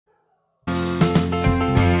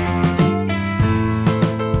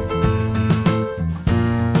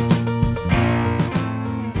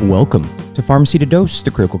Welcome to Pharmacy to Dose, the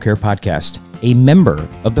Critical Care Podcast, a member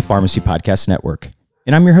of the Pharmacy Podcast Network.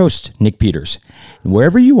 And I'm your host, Nick Peters. And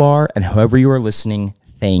wherever you are and however you are listening,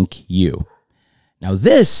 thank you. Now,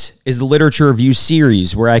 this is the Literature Review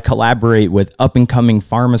series where I collaborate with up-and-coming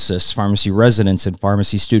pharmacists, pharmacy residents, and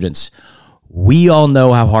pharmacy students. We all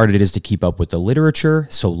know how hard it is to keep up with the literature,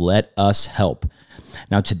 so let us help.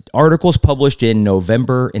 Now, articles published in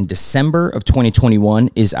November and December of 2021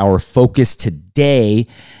 is our focus today,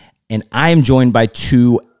 and I am joined by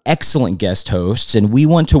two excellent guest hosts, and we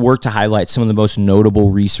want to work to highlight some of the most notable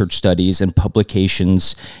research studies and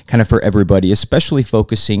publications kind of for everybody, especially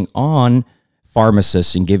focusing on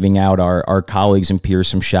pharmacists and giving out our colleagues and peers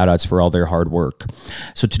some shout outs for all their hard work.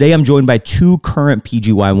 So today I'm joined by two current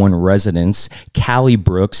PGY1 residents, Callie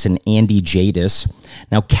Brooks and Andy Jadis.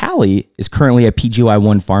 Now, Callie is currently a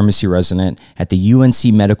PGY1 pharmacy resident at the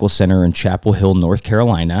UNC Medical Center in Chapel Hill, North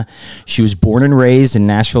Carolina. She was born and raised in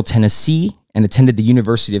Nashville, Tennessee, and attended the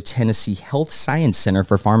University of Tennessee Health Science Center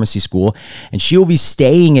for Pharmacy School, and she will be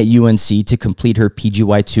staying at UNC to complete her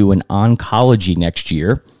PGY2 in oncology next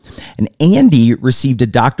year. And Andy received a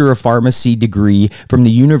Doctor of Pharmacy degree from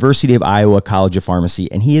the University of Iowa College of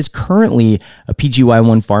Pharmacy, and he is currently a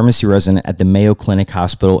PGY1 pharmacy resident at the Mayo Clinic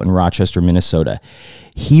Hospital in Rochester, Minnesota.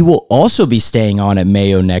 He will also be staying on at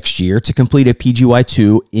Mayo next year to complete a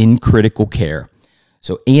PGY2 in critical care.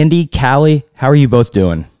 So Andy, Callie, how are you both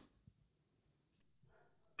doing?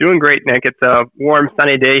 Doing great, Nick. It's a warm,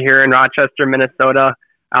 sunny day here in Rochester, Minnesota.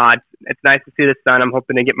 It's nice to see the sun. I'm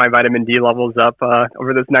hoping to get my vitamin D levels up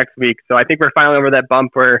over this next week. So I think we're finally over that bump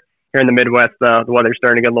where here in the Midwest, the weather's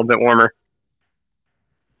starting to get a little bit warmer.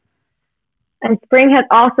 And spring has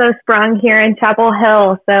also sprung here in Chapel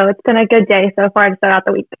Hill. So it's been a good day so far to start out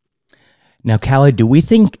the week. Now, Callie, do we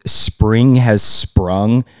think spring has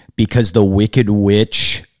sprung because the Wicked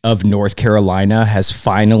Witch of North Carolina has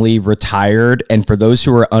finally retired? And for those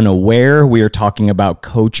who are unaware, we are talking about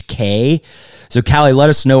Coach K. So Callie, let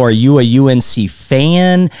us know, are you a UNC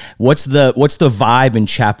fan? What's the vibe in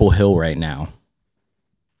Chapel Hill right now?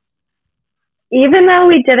 Even though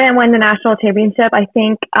we didn't win the national championship, I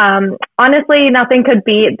think honestly nothing could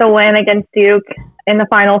beat the win against Duke in the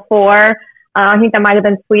Final Four. I think that might have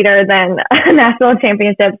been sweeter than a national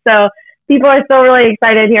championship. So people are still really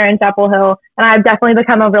excited here in Chapel Hill, and I've definitely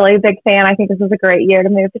become a really big fan. I think this is a great year to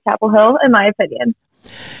move to Chapel Hill, in my opinion.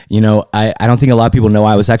 You know, I don't think a lot of people know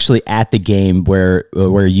I was actually at the game where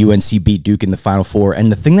UNC beat Duke in the Final Four,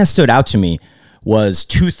 and the thing that stood out to me was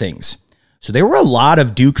two things. So there were a lot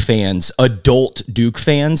of Duke fans, adult Duke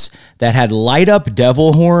fans, that had light up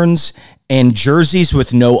devil horns and jerseys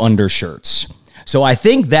with no undershirts. So I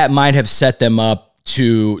think that might have set them up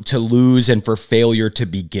to lose and for failure to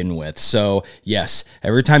begin with. So yes,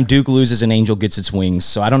 every time Duke loses, an angel gets its wings.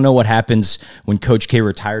 So I don't know what happens when Coach K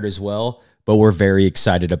retired as well, but we're very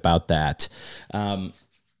excited about that.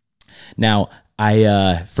 Now,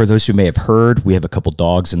 for those who may have heard, we have a couple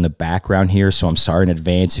dogs in the background here, so I'm sorry in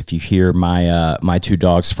advance if you hear my two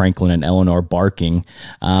dogs, Franklin and Eleanor, barking.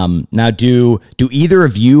 Now, do either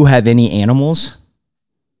of you have any animals?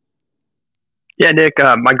 Yeah, Nick,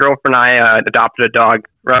 my girlfriend and I adopted a dog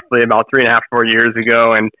roughly about 3.5, 4 years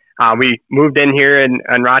ago, and we moved in here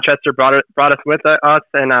in Rochester, brought us with us,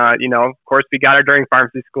 and of course, we got her during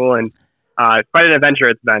pharmacy school, and quite an adventure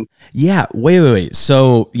it's been. Yeah, wait.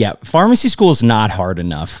 So, yeah, pharmacy school is not hard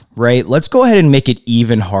enough, right? Let's go ahead and make it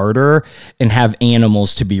even harder and have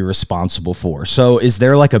animals to be responsible for. So, is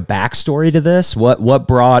there like a backstory to this? What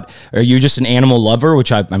brought? Are you just an animal lover?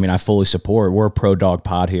 Which I fully support. We're a pro dog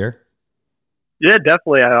pod here. Yeah,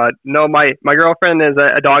 definitely. No, my girlfriend is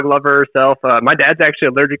a dog lover herself. My dad's actually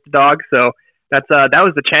allergic to dogs, so that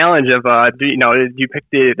was the challenge of do you pick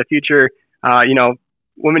the future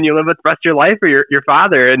woman you live with the rest of your life or your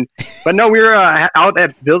father? But no, we were out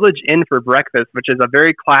at Village Inn for breakfast, which is a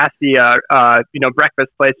very classy breakfast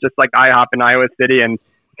place, just like IHOP in Iowa City, and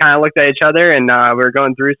kind of looked at each other, and we were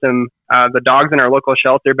going through some the dogs in our local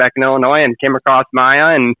shelter back in Illinois, and came across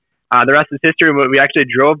Maya, and the rest is history. We actually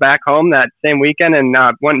drove back home that same weekend and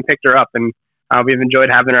went and picked her up, and we've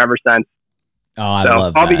enjoyed having her ever since. Oh, I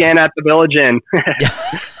love that. All began at the Village Inn.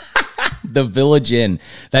 The Village Inn.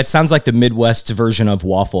 That sounds like the Midwest version of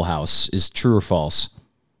Waffle House. Is true or false?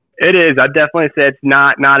 It is. I'd definitely say it's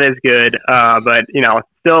not as good, but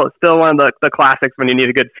still one of the classics when you need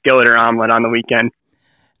a good skillet or omelet on the weekend.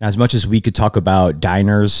 Now, as much as we could talk about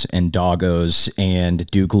diners and doggos and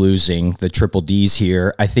Duke losing, the triple Ds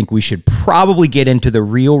here, I think we should probably get into the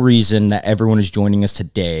real reason that everyone is joining us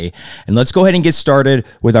today. And let's go ahead and get started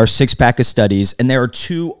with our 6-pack of studies. And there are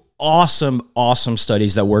two awesome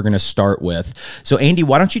studies that we're going to start with. So Andy,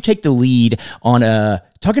 why don't you take the lead on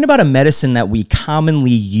talking about a medicine that we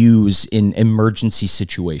commonly use in emergency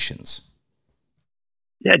situations?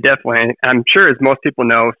 Yeah, definitely. I'm sure, as most people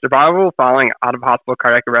know, survival following out-of-hospital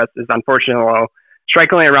cardiac arrest is unfortunately low,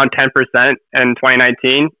 strikingly around 10% in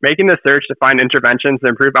 2019, making the search to find interventions to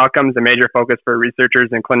improve outcomes a major focus for researchers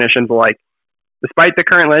and clinicians alike. Despite the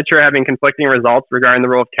current literature having conflicting results regarding the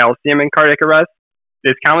role of calcium in cardiac arrest,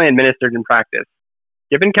 it is commonly administered in practice.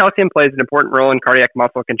 Given calcium plays an important role in cardiac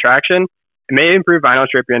muscle contraction, it may improve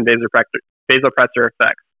inotropion and vasopressor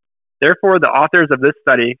effects. Therefore, the authors of this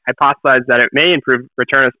study hypothesized that it may improve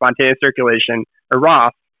return of spontaneous circulation, or ROSC,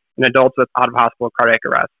 in adults with out-of-hospital cardiac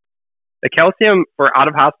arrest. The Calcium for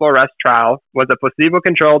Out-of-Hospital Arrest trial was a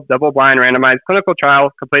placebo-controlled, double-blind, randomized clinical trial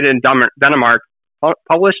completed in Denmark,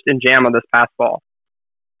 published in JAMA this past fall.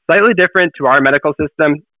 Slightly different to our medical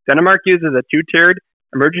system, Denmark uses a two-tiered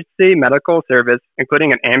emergency medical service,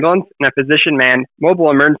 including an ambulance and a physician-manned mobile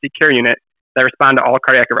emergency care unit that respond to all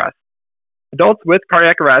cardiac arrests. Adults with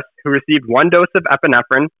cardiac arrest who received one dose of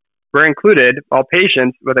epinephrine were included, while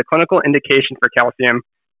patients with a clinical indication for calcium,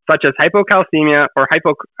 such as hypocalcemia or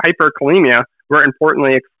hyperkalemia, were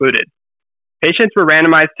importantly excluded. Patients were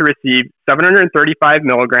randomized to receive 735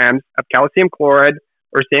 milligrams of calcium chloride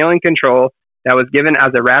or saline control that was given as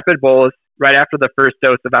a rapid bolus right after the first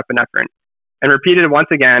dose of epinephrine, and repeated once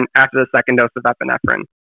again after the second dose of epinephrine.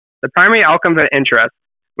 The primary outcome of interest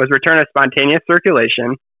was return of spontaneous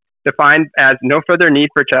circulation, defined as no further need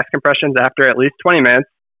for chest compressions after at least 20 minutes,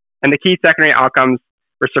 and the key secondary outcomes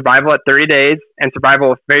were survival at 30 days and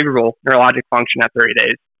survival with favorable neurologic function at 30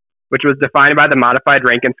 days, which was defined by the modified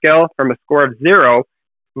Rankin scale from a score of 0,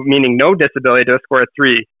 meaning no disability, to a score of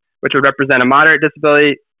 3, which would represent a moderate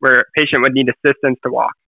disability where a patient would need assistance to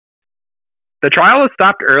walk. The trial was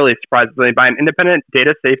stopped early, surprisingly, by an independent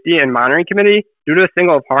data safety and monitoring committee due to a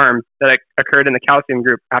signal of harm that occurred in the calcium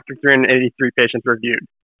group after 383 patients were reviewed.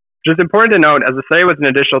 Which is important to note, as the study was an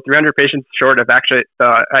additional 300 patients short of actually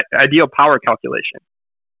the ideal power calculation.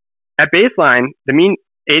 At baseline, the mean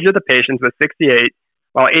age of the patients was 68,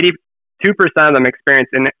 while 82% of them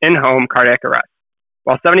experienced in-home cardiac arrest,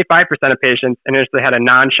 while 75% of patients initially had a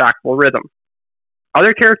non-shockable rhythm.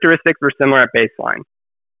 Other characteristics were similar at baseline.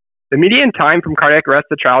 The median time from cardiac arrest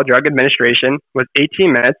to trial drug administration was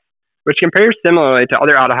 18 minutes, which compares similarly to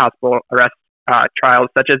other out-of-hospital arrest trials,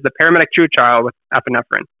 such as the Paramedic True trial with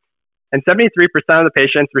epinephrine. And 73% of the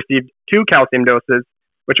patients received 2 calcium doses,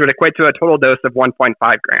 which would equate to a total dose of 1.5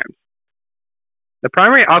 grams. The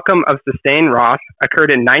primary outcome of sustained ROSC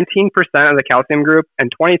occurred in 19% of the calcium group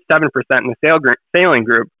and 27% in the saline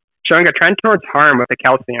group, showing a trend towards harm with the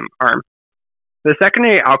calcium arm. The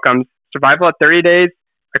secondary outcomes, survival at 30 days,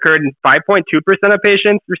 occurred in 5.2% of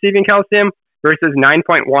patients receiving calcium versus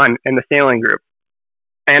 9.1% in the saline group.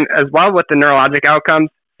 And as well with the neurologic outcomes,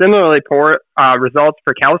 similarly poor results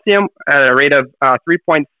for calcium at a rate of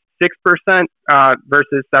 3.6%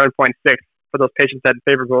 versus 7.6% for those patients that had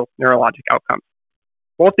favorable neurologic outcomes.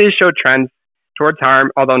 Both these showed trends towards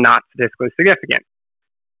harm, although not statistically significant.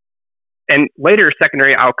 And later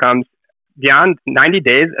secondary outcomes, beyond 90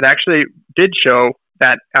 days, it actually did show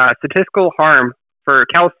that statistical harm for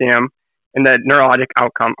calcium in the neurologic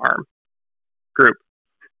outcome arm group.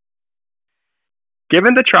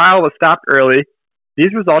 Given the trial was stopped early,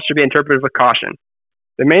 these results should be interpreted with caution.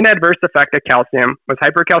 The main adverse effect of calcium was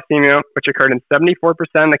hypercalcemia, which occurred in 74%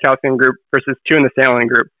 in the calcium group versus 2% in the saline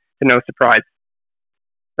group, to no surprise.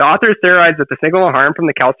 The authors theorized that the signal of harm from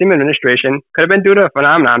the calcium administration could have been due to a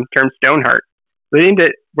phenomenon termed stone heart, leading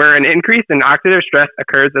to where an increase in oxidative stress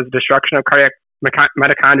occurs as destruction of cardiac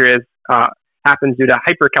mitochondria happens due to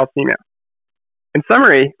hypercalcemia. In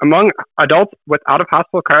summary, among adults with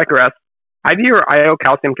out-of-hospital cardiac arrest, IV or IO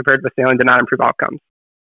calcium compared with saline did not improve outcomes.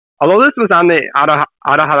 Although this was an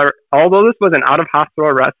out-of-hospital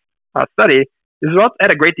arrest study, these results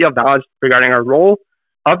had a great deal of knowledge regarding our role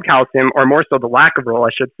of calcium, or more so the lack of role, I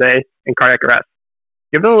should say, in cardiac arrest.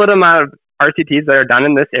 Given the little amount of RCTs that are done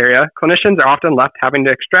in this area, clinicians are often left having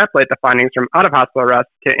to extrapolate the findings from out-of-hospital arrest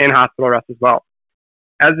to in-hospital arrest as well.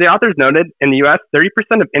 As the authors noted, in the U.S.,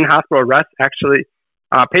 30% of in-hospital arrests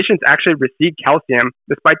patients actually receive calcium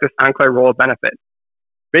despite this unclear role of benefit.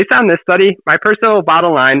 Based on this study, my personal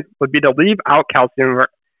bottom line would be to leave out calcium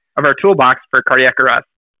of our toolbox for cardiac arrest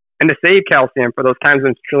and to save calcium for those times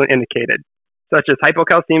when it's truly indicated, such as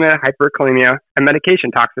hypocalcemia, hyperkalemia, and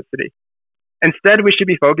medication toxicity. Instead, we should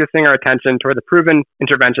be focusing our attention toward the proven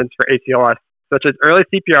interventions for ACLS, such as early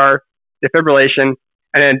CPR, defibrillation,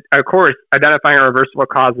 and of course, identifying our reversible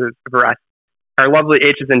causes of arrest, our lovely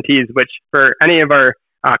H's and T's, which for any of our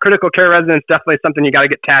critical care residents, definitely something you got to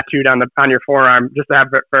get tattooed on your forearm just to have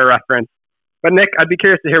it for a reference. But Nick, I'd be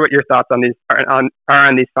curious to hear what your thoughts on these are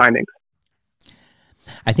on these findings.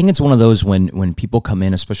 I think it's one of those when people come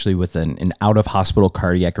in, especially with an out of hospital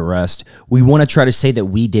cardiac arrest, we want to try to say that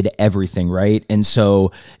we did everything right. And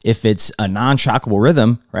so if it's a non-shockable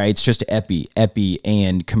rhythm, right, it's just epi,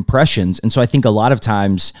 and compressions. And so I think a lot of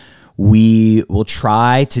times we will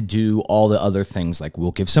try to do all the other things, like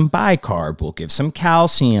we'll give some bicarb, we'll give some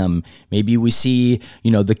calcium. Maybe we see,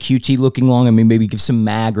 the QT looking long, and maybe give some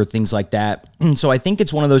mag or things like that. And so I think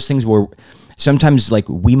it's one of those things where sometimes like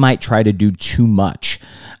we might try to do too much.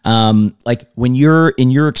 Like when you're in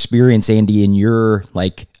your experience, Andy, in your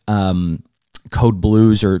like code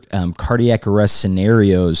blues or cardiac arrest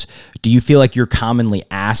scenarios, do you feel like you're commonly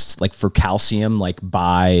asked like for calcium, like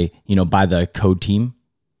by the code team?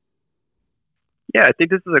 Yeah, I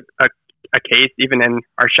think this is a case even in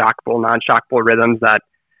our shockable, non-shockable rhythms that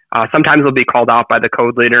sometimes will be called out by the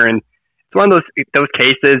code leader. And it's one of those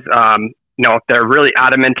cases, if they're really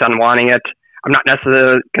adamant on wanting it, I'm not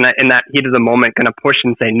necessarily going to, in that heat of the moment, going to push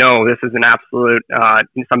and say, no, this is an absolute,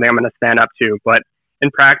 something I'm going to stand up to. But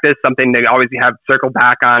in practice, something they always have circle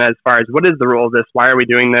back on as far as what is the role of this? Why are we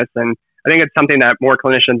doing this? And I think it's something that more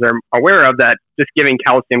clinicians are aware of, that just giving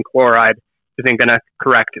calcium chloride isn't going to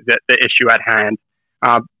correct the issue at hand.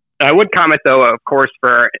 I would comment, though, of course,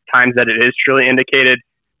 for times that it is truly indicated,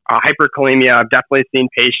 hyperkalemia. I've definitely seen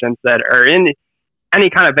patients that are in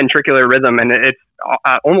any kind of ventricular rhythm, and it's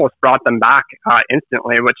almost brought them back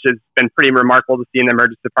instantly, which has been pretty remarkable to see in the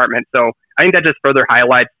emergency department. So I think that just further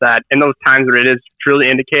highlights that in those times where it is truly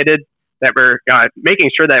indicated, that we're making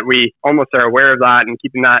sure that we almost are aware of that and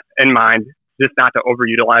keeping that in mind, just not to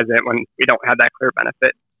overutilize it when we don't have that clear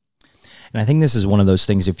benefit. And I think this is one of those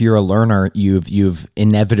things, if you're a learner, you've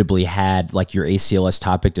inevitably had like your ACLS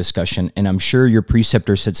topic discussion. And I'm sure your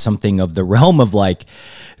preceptor said something of the realm of like,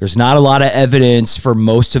 there's not a lot of evidence for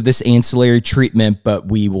most of this ancillary treatment, but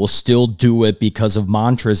we will still do it because of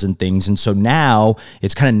mantras and things. And so now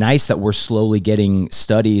it's kind of nice that we're slowly getting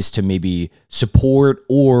studies to maybe support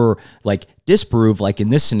or like disprove, like in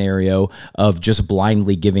this scenario, of just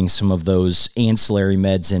blindly giving some of those ancillary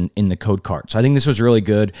meds in the code card. So I think this was really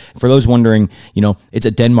good. For those wondering, it's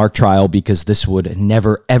a Denmark trial because this would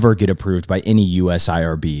never, ever get approved by any US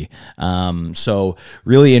IRB. So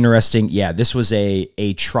really interesting. Yeah, this was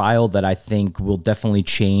a trial that I think will definitely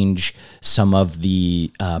change some of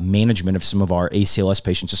the management of some of our ACLS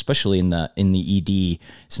patients, especially in the ED,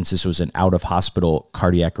 since this was an out of hospital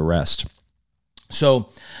cardiac arrest. So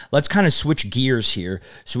let's kind of switch gears here.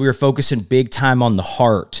 So we were focusing big time on the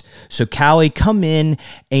heart. So Callie, come in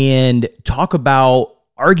and talk about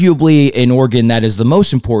arguably an organ that is the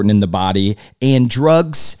most important in the body and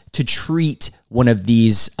drugs to treat one of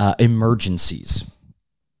these emergencies.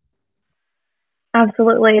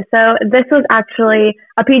 Absolutely. So this was actually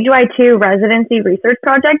a PGY2 residency research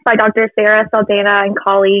project by Dr. Sarah Saldana and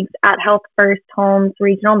colleagues at Health First Homes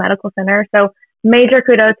Regional Medical Center. So major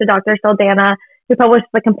kudos to Dr. Saldana, who published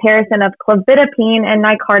the comparison of clofidipine and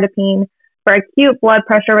nicardipine for acute blood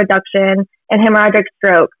pressure reduction and hemorrhagic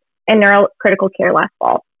stroke in neurocritical care last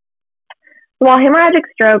fall. While hemorrhagic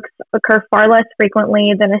strokes occur far less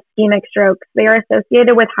frequently than ischemic strokes, they are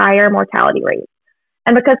associated with higher mortality rates.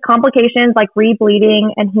 And because complications like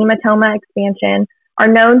rebleeding and hematoma expansion are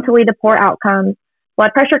known to lead to poor outcomes,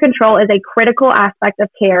 blood pressure control is a critical aspect of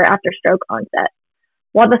care after stroke onset.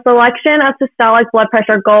 While the selection of systolic blood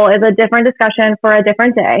pressure goal is a different discussion for a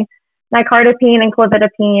different day, nicardipine and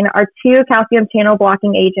clofidipine are two calcium channel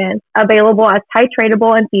blocking agents available as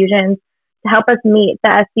titratable infusions to help us meet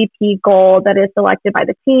the SBP goal that is selected by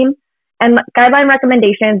the team, and guideline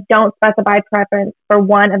recommendations don't specify preference for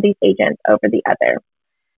one of these agents over the other.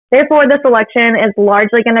 Therefore, the selection is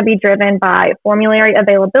largely going to be driven by formulary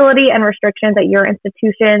availability and restrictions at your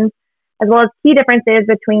institutions, as well as key differences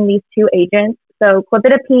between these two agents. So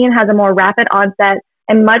clofidipine has a more rapid onset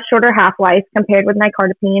and much shorter half-life compared with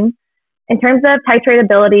nicardipine. In terms of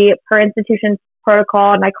titratability, per institution's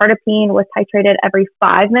protocol, nicardipine was titrated every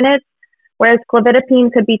 5 minutes, whereas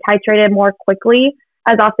clofidipine could be titrated more quickly,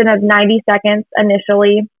 as often as 90 seconds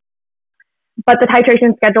initially. But the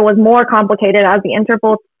titration schedule was more complicated as the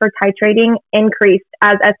intervals for titrating increased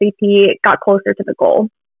as SBP got closer to the goal.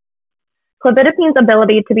 Clofidipine's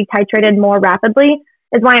ability to be titrated more rapidly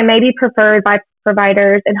is why it may be preferred by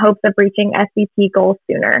providers in hopes of reaching SBP goals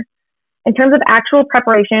sooner. In terms of actual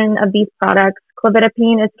preparation of these products,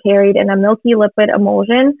 clofidipine is carried in a milky liquid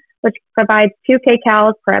emulsion, which provides 2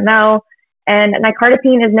 kcal per ml, and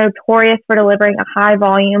nicardipine is notorious for delivering a high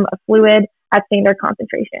volume of fluid at standard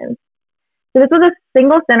concentrations. So this was a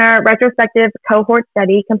single center retrospective cohort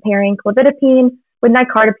study comparing clofidipine with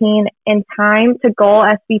nicardipine in time to goal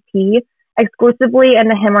SBP exclusively in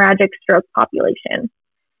the hemorrhagic stroke population.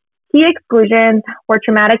 Key exclusions were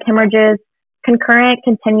traumatic hemorrhages, concurrent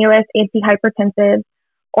continuous antihypertensives,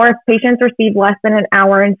 or if patients received less than an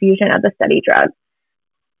hour infusion of the study drug.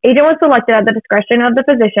 Agent was selected at the discretion of the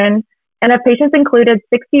physician, and of patients included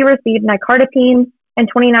 60 received nicardipine and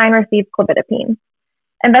 29 received clofidipine.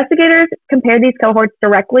 Investigators compared these cohorts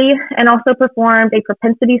directly and also performed a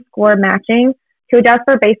propensity score matching to adjust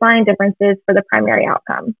for baseline differences for the primary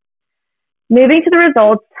outcome. Moving to the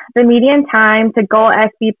results, the median time to goal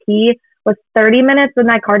SBP was 30 minutes with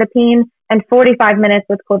nicardipine and 45 minutes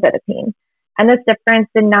with clofidipine, and this difference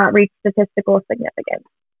did not reach statistical significance.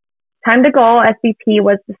 Time to goal SBP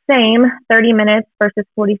was the same, 30 minutes versus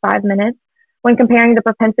 45 minutes, when comparing the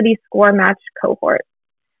propensity score matched cohort.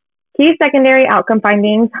 Key secondary outcome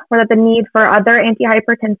findings were that the need for other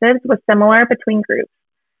antihypertensives was similar between groups.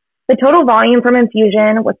 The total volume from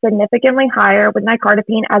infusion was significantly higher with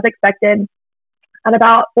nicardipine as expected at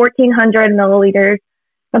about 1,400 milliliters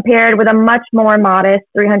compared with a much more modest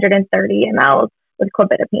 330 mLs with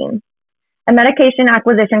clofidipine. And medication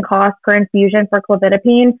acquisition cost per infusion for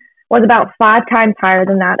clofidipine was about 5 times higher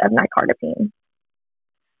than that of nicardipine.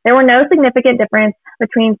 There were no significant difference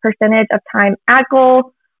between percentage of time at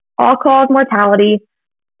goal, all-cause mortality,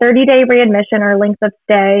 30-day readmission or length of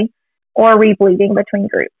stay, or rebleeding between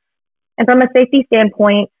groups. And from a safety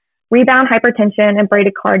standpoint, rebound hypertension and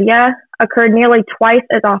bradycardia occurred nearly twice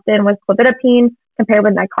as often with clofidipine compared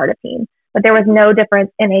with nicardipine, but there was no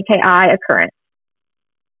difference in AKI occurrence.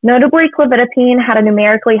 Notably, clofidipine had a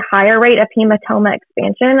numerically higher rate of hematoma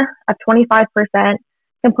expansion of 25%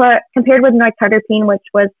 compared with nicardipine, which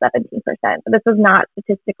was 17%. But this was not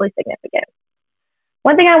statistically significant.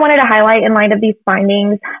 One thing I wanted to highlight in light of these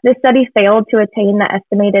findings, this study failed to attain the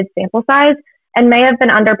estimated sample size and may have been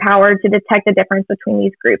underpowered to detect a difference between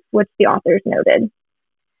these groups, which the authors noted.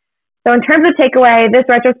 So in terms of takeaway, this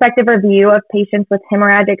retrospective review of patients with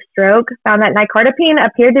hemorrhagic stroke found that nicardipine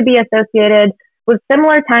appeared to be associated with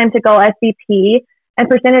similar time to goal SBP and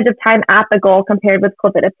percentage of time at the goal compared with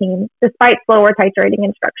clofidipine, despite slower titrating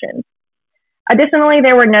instructions. Additionally,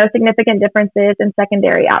 there were no significant differences in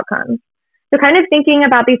secondary outcomes. So kind of thinking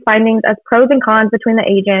about these findings as pros and cons between the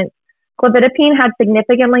agents, clofidipine had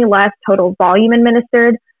significantly less total volume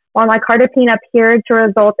administered, while nicardipine appeared to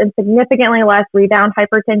result in significantly less rebound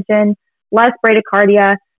hypertension, less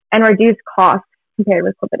bradycardia, and reduced costs compared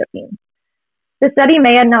with clofidipine. The study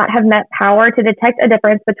may not have met power to detect a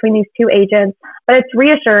difference between these two agents, but it's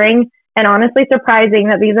reassuring and honestly surprising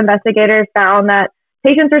that these investigators found that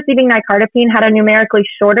patients receiving nicardipine had a numerically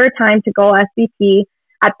shorter time to goal SBP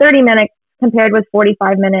at 30 minutes compared with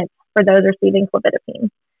 45 minutes for those receiving clofidipine.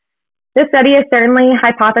 This study is certainly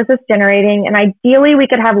hypothesis generating, and ideally we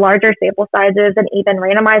could have larger sample sizes and even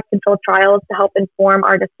randomized controlled trials to help inform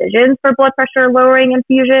our decisions for blood pressure lowering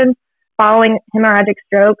infusions following hemorrhagic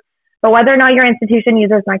stroke. But whether or not your institution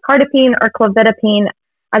uses nicardipine or clofidipine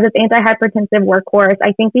as its antihypertensive workhorse,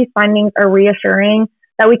 I think these findings are reassuring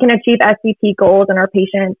that we can achieve SBP goals in our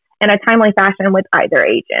patients in a timely fashion with either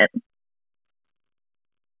agent.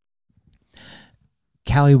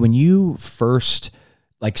 Callie, when you first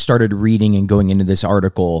started reading and going into this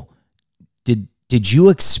article, did you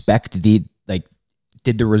expect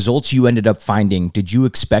did the results you ended up finding, did you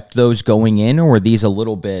expect those going in, or were these a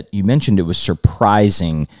little bit, you mentioned it was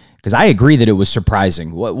surprising, because I agree that it was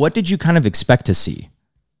surprising. What did you kind of expect to see?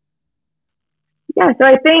 Yeah, so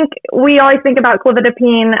I think we always think about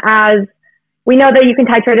clofidipine as we know that you can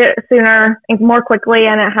titrate it sooner and more quickly,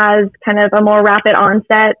 and it has kind of a more rapid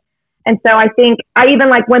onset. And so I think I even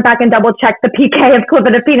went back and double checked the PK of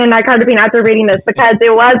clofidipine and nicardipine after reading this, because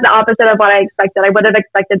it was the opposite of what I expected. I would have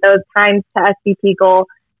expected those times to SBP goal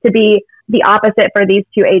to be the opposite for these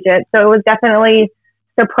two agents. So it was definitely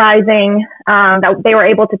surprising that they were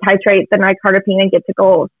able to titrate the nicardipine and get to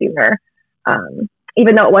goal sooner,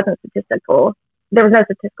 even though it wasn't statistical. There was no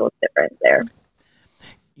statistical difference there.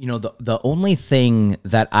 You know, the only thing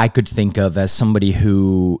that I could think of as somebody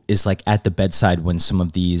who is at the bedside when some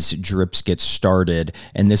of these drips get started,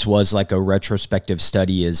 and this was a retrospective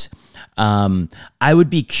study, is I would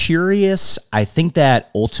be curious. I think that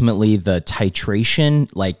ultimately the titration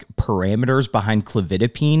parameters behind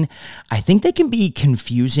clofidipine, I think they can be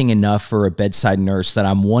confusing enough for a bedside nurse that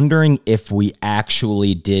I'm wondering if we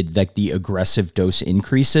actually did the aggressive dose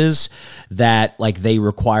increases that they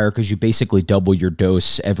require, because you basically double your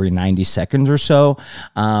dose every 90 seconds or so,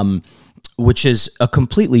 which is a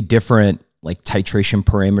completely different like titration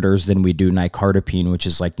parameters than we do nicardipine, which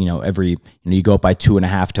is like, you go up by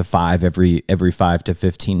 2.5 to 5 every 5 to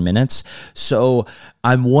 15 minutes. So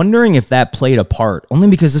I'm wondering if that played a part, only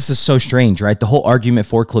because this is so strange, right? The whole argument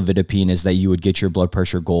for clofidipine is that you would get your blood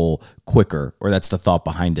pressure goal quicker, or that's the thought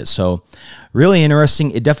behind it. So really interesting.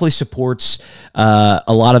 It definitely supports a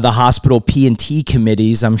lot of the hospital P&T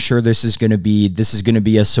committees. I'm sure this is going to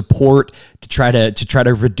be a support to try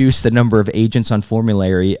to reduce the number of agents on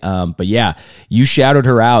formulary. But yeah, you shouted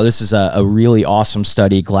her out. This is a really awesome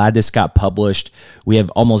study. Glad this got published. We have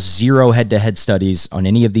almost zero head-to-head studies on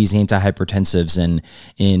any of these antihypertensives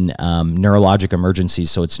in neurologic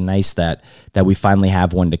emergencies. So it's nice that we finally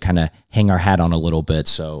have one to kind of hang our hat on a little bit.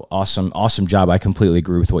 So awesome job. I completely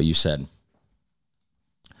agree with what you said.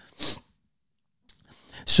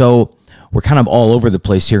 So we're kind of all over the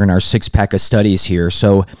place here in our 6-pack of studies here.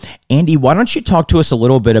 So Andy, why don't you talk to us a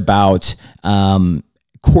little bit about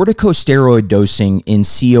corticosteroid dosing in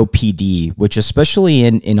COPD, which especially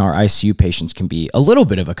in our ICU patients can be a little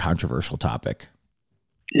bit of a controversial topic.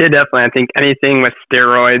 Yeah, definitely. I think anything with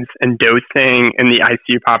steroids and dosing in the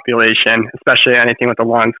ICU population, especially anything with the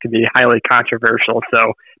lungs, could be highly controversial.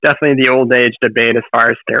 So definitely the old age debate as far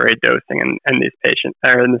as steroid dosing in this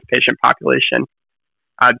patient population.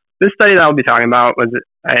 This study that I'll be talking about was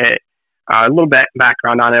a little bit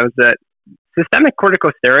background on it was that systemic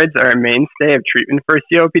corticosteroids are a mainstay of treatment for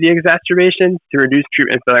COPD exacerbations to reduce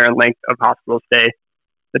treatment failure and length of hospital stay.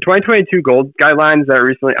 The 2022 GOLD guidelines that are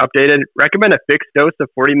recently updated recommend a fixed dose of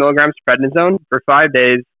 40 milligrams prednisone for 5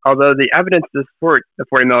 days, although the evidence to support the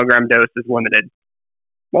 40 milligram dose is limited.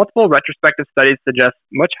 Multiple retrospective studies suggest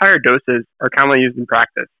much higher doses are commonly used in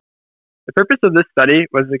practice. The purpose of this study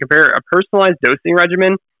was to compare a personalized dosing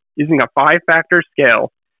regimen using a 5-factor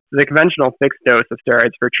scale to the conventional fixed dose of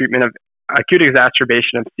steroids for treatment of acute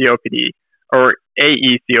exacerbation of COPD, or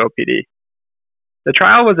AECOPD. The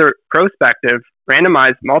trial was a prospective,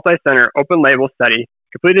 randomized, multi-center, open-label study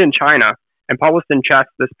completed in China and published in CHEST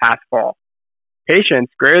this past fall.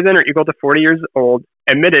 Patients greater than or equal to 40 years old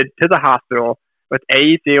admitted to the hospital with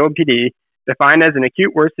AECOPD, defined as an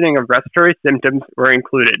acute worsening of respiratory symptoms, were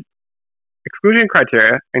included. Exclusion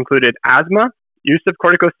criteria included asthma, use of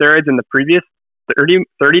corticosteroids in the previous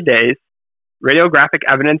 30 days, radiographic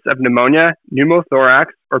evidence of pneumonia, pneumothorax,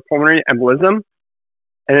 or pulmonary embolism,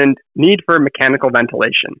 and need for mechanical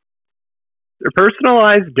ventilation. The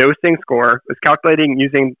personalized dosing score was calculated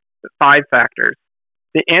using 5 factors.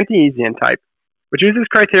 The anti-Bayesian type, which uses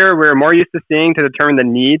criteria we're more used to seeing to determine the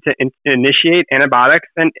need to initiate antibiotics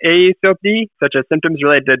in AECOPD, such as symptoms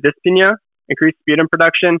related to dyspnea, increased sputum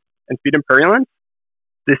production, and sputum purulence.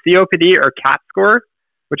 The COPD or CAT score,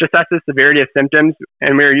 which assesses severity of symptoms,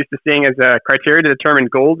 and we're used to seeing as a criteria to determine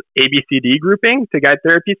GOLD ABCD grouping to guide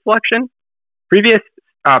therapy selection. Previous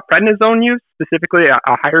prednisone use, specifically a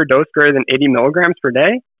higher dose greater than 80 milligrams per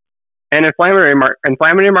day, and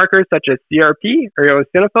inflammatory markers such as CRP or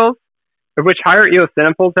eosinophils, of which higher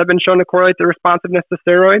eosinophils have been shown to correlate the responsiveness to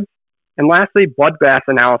steroids. And lastly, blood gas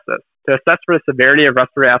analysis to assess for the severity of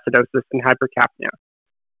respiratory acidosis and hypercapnia.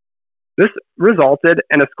 This resulted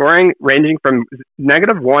in a scoring ranging from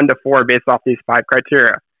 -1 to 4 based off these 5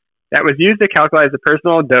 criteria that was used to calculate the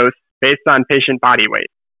personal dose based on patient body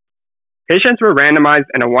weight. Patients were randomized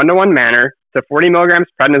in a 1-to-1 manner to 40 milligrams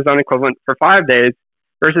prednisone equivalent for 5 days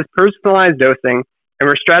versus personalized dosing and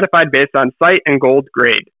were stratified based on site and GOLD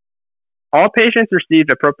grade. All patients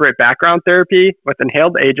received appropriate background therapy with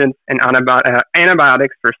inhaled agents and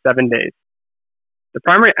antibiotics for 7 days. The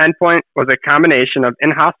primary endpoint was a combination of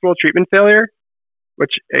in-hospital treatment failure,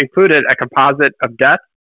 which included a composite of death,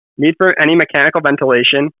 need for any mechanical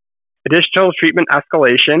ventilation, additional treatment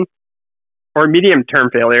escalation, or medium-term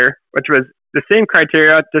failure, which was the same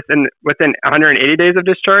criteria just within 180 days of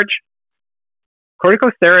discharge.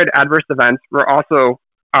 Corticosteroid adverse events were also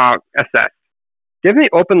assessed. Given the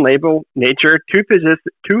open-label nature, two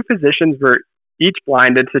physicians were each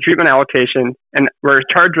blinded to treatment allocation and were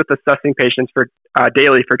charged with assessing patients for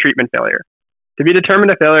daily for treatment failure. To be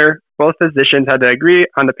determined a failure, both physicians had to agree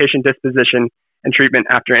on the patient disposition and treatment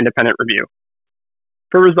after independent review.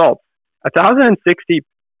 For results, 1,060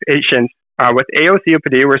 patients with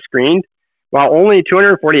AECOPD were screened, while only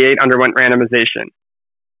 248 underwent randomization.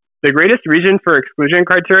 The greatest reason for exclusion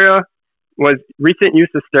criteria was recent use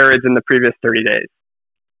of steroids in the previous 30 days.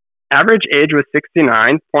 Average age was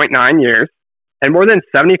 69.9 years, and more than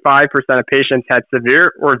 75% of patients had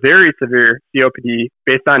severe or very severe COPD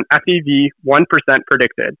based on FEV 1%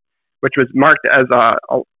 predicted, which was marked as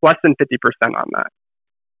less than 50% on that.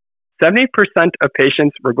 70% of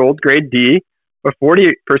patients were GOLD grade D, with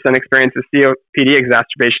 40% experienced a COPD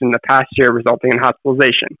exacerbation in the past year resulting in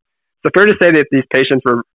hospitalization. So fair to say that these patients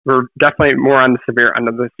were definitely more on the severe end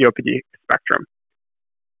of the COPD spectrum.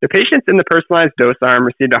 The patients in the personalized dose arm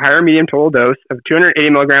received a higher median total dose of 280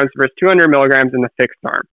 milligrams versus 200 milligrams in the fixed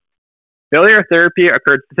arm. Failure of therapy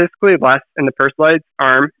occurred statistically less in the personalized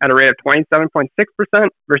arm at a rate of 27.6%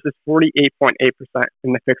 versus 48.8%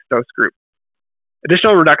 in the fixed dose group.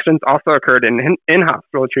 Additional reductions also occurred in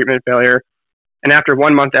hospital treatment failure and after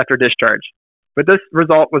 1 month after discharge. But this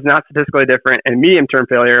result was not statistically different in medium-term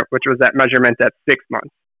failure, which was at measurement at 6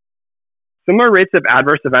 months. Similar rates of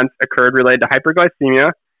adverse events occurred related to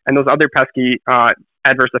hyperglycemia and those other pesky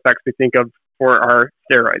adverse effects we think of for our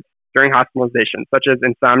steroids during hospitalization, such as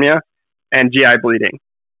insomnia and GI bleeding.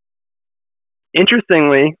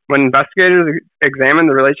 Interestingly, when investigators examined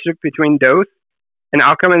the relationship between dose and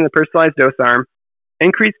outcome in the personalized dose arm,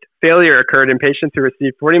 increased failure occurred in patients who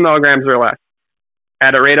received 40 milligrams or less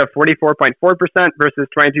at a rate of 44.4% versus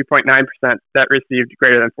 22.9% that received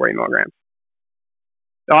greater than 40 milligrams.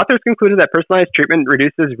 The authors concluded that personalized treatment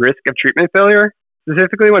reduces risk of treatment failure,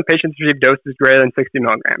 specifically when patients receive doses greater than 60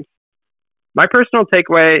 milligrams. My personal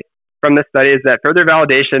takeaway from this study is that further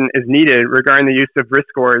validation is needed regarding the use of risk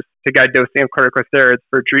scores to guide dosing of corticosteroids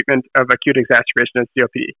for treatment of acute exacerbation of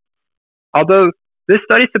COPD. Although this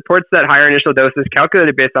study supports that higher initial doses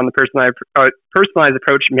calculated based on the personalized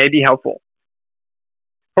approach may be helpful.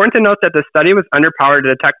 Important to note that the study was underpowered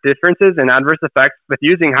to detect differences in adverse effects with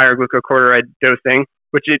using higher glucocorticoid dosing,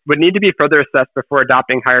 which it would need to be further assessed before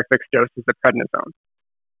adopting higher fixed doses of prednisone.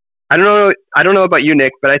 I don't know about you,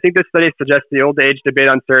 Nick, but I think this study suggests the old age debate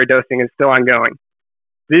on steroid dosing is still ongoing.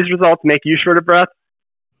 Do these results make you short of breath?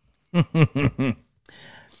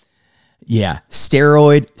 Yeah,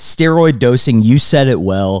 steroid dosing. You said it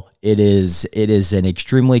well. It is an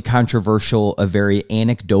extremely controversial, a very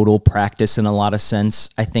anecdotal practice in a lot of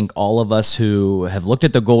sense. I think all of us who have looked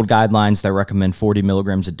at the GOLD guidelines that recommend 40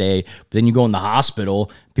 milligrams a day, but then you go in the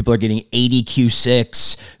hospital, people are getting 80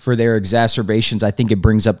 Q6 for their exacerbations. I think it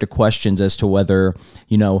brings up the questions as to whether,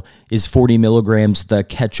 is 40 milligrams the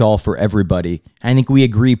catch-all for everybody? I think we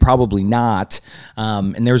agree probably not.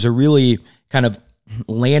 And there's a really kind of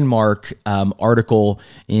landmark article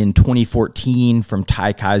in 2014 from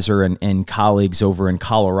Ty Kaiser and colleagues over in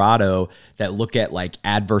Colorado that look at like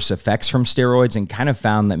adverse effects from steroids and kind of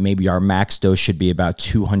found that maybe our max dose should be about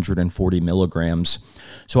 240 milligrams.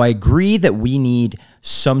 So I agree that we need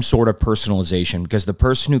some sort of personalization because the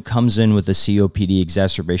person who comes in with a COPD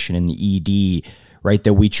exacerbation in the ED, right,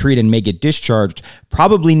 that we treat and may get discharged,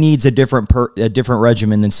 probably needs a different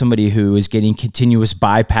regimen than somebody who is getting continuous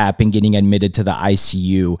BiPAP and getting admitted to the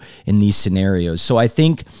ICU in these scenarios. So I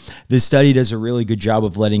think this study does a really good job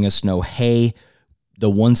of letting us know, hey, the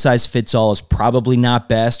one size fits all is probably not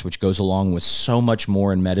best, which goes along with so much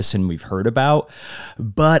more in medicine we've heard about.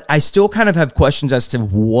 But I still kind of have questions as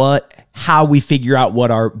to how we figure out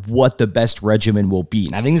what the best regimen will be.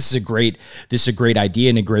 And I think this is a great idea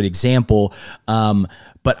and a great example.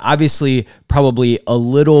 But obviously probably a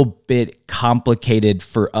little bit complicated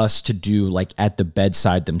for us to do like at the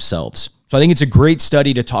bedside themselves. So I think it's a great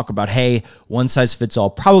study to talk about, hey, one size fits all,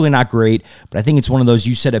 probably not great, but I think it's one of those,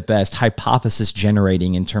 you said it best, hypothesis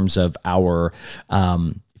generating in terms of our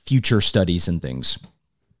future studies and things.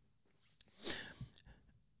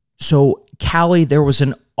 So Callie, there was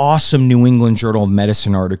an awesome New England Journal of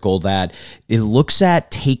Medicine article that it looks at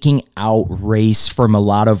taking out race from a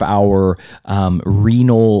lot of our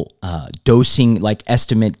renal dosing, like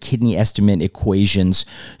kidney estimate equations.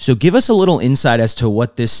 So give us a little insight as to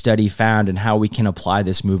what this study found and how we can apply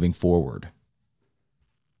this moving forward.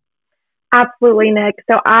 Absolutely, Nick.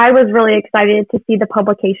 So I was really excited to see the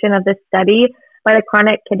publication of this study by the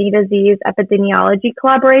Chronic Kidney Disease Epidemiology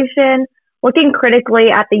Collaboration, looking critically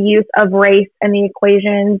at the use of race and the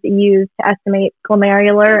equations used to estimate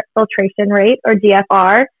glomerular filtration rate, or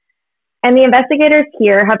GFR. And the investigators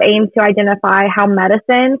here have aimed to identify how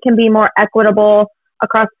medicine can be more equitable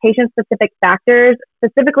across patient-specific factors,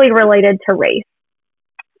 specifically related to race.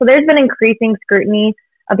 So there's been increasing scrutiny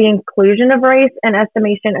of the inclusion of race in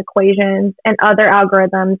estimation equations and other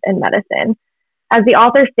algorithms in medicine. As the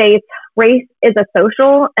author states, race is a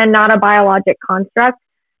social and not a biologic construct,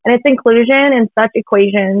 and its inclusion in such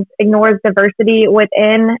equations ignores diversity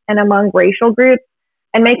within and among racial groups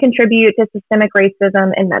and may contribute to systemic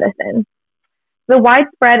racism in medicine. The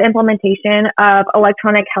widespread implementation of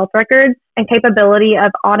electronic health records and capability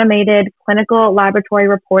of automated clinical laboratory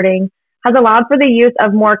reporting has allowed for the use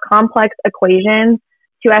of more complex equations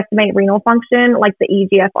to estimate renal function, like the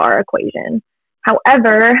eGFR equation.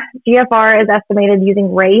 However, GFR is estimated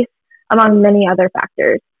using race among many other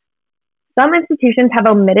factors. Some institutions have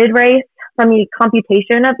omitted race from the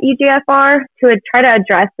computation of EGFR to try to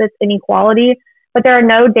address this inequality, but there are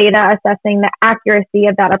no data assessing the accuracy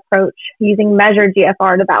of that approach using measured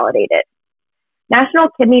GFR to validate it. National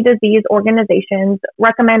kidney disease organizations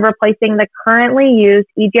recommend replacing the currently used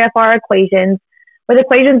EGFR equations with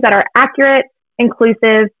equations that are accurate,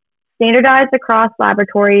 inclusive, standardized across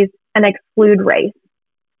laboratories, and exclude race.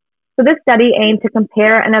 So this study aimed to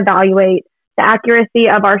compare and evaluate the accuracy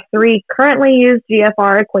of our 3 currently used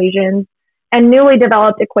GFR equations and newly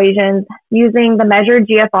developed equations using the measured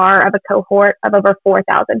GFR of a cohort of over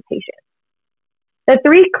 4,000 patients. The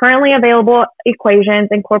 3 currently available equations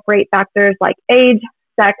incorporate factors like age,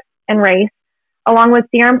 sex, and race, along with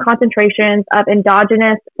serum concentrations of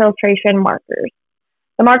endogenous filtration markers.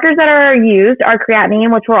 The markers that are used are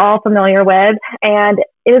creatinine, which we're all familiar with, and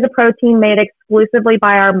it is a protein made exclusively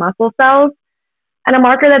by our muscle cells, and a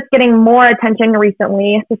marker that's getting more attention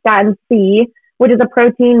recently, cystatin C, which is a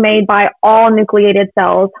protein made by all nucleated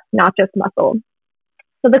cells, not just muscle.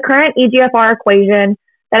 So the current EGFR equation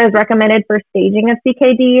that is recommended for staging of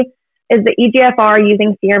CKD is the EGFR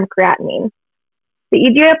using serum creatinine. The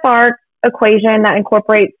EGFR equation that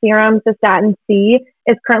incorporates serum cystatin C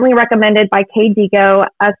is currently recommended by KDIGO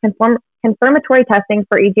as confirmatory testing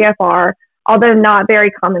for EGFR, although not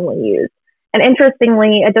very commonly used. And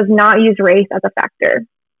interestingly, it does not use race as a factor.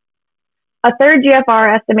 A third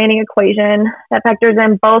GFR estimating equation that factors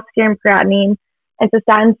in both serum creatinine and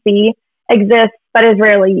cystatin C exists, but is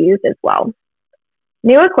rarely used as well.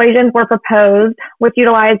 New equations were proposed which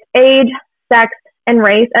utilized age, sex, and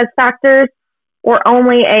race as factors, or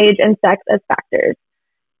only age and sex as factors.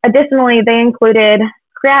 Additionally, they included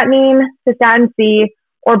creatinine, cystatin C,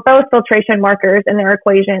 or both filtration markers in their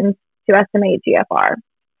equations to estimate GFR.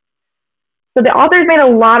 So the authors made a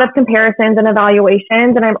lot of comparisons and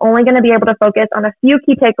evaluations, and I'm only going to be able to focus on a few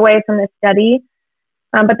key takeaways from this study.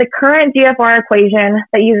 But the current GFR equation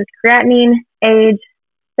that uses creatinine, age,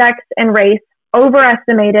 sex, and race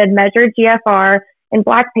overestimated measured GFR in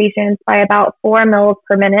Black patients by about 4 mils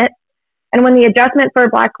per minute. And when the adjustment for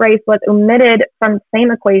Black race was omitted from the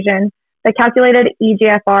same equation, the calculated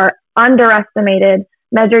EGFR underestimated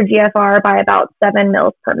measured GFR by about 7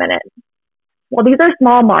 mils per minute. While these are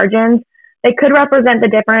small margins, they could represent the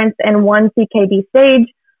difference in one CKD stage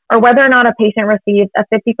or whether or not a patient receives a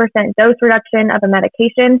 50% dose reduction of a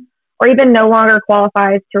medication or even no longer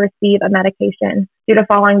qualifies to receive a medication due to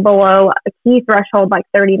falling below a key threshold like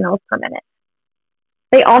 30 mils per minute.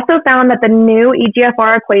 They also found that the new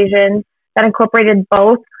EGFR equations that incorporated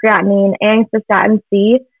both creatinine and cystatin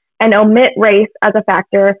C and omit race as a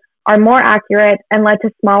factor are more accurate and led to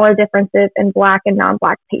smaller differences in Black and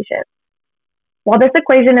non-Black patients. While this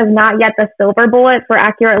equation is not yet the silver bullet for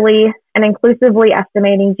accurately and inclusively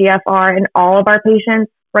estimating GFR in all of our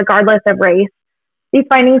patients, regardless of race, these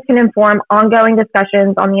findings can inform ongoing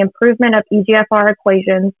discussions on the improvement of EGFR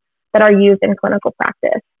equations that are used in clinical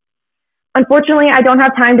practice. Unfortunately, I don't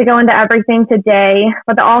have time to go into everything today,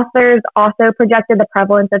 but the authors also projected the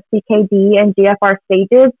prevalence of CKD and GFR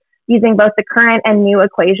stages using both the current and new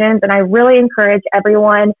equations, and I really encourage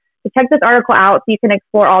everyone to check this article out so you can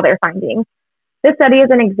explore all their findings. This study is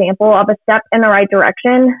an example of a step in the right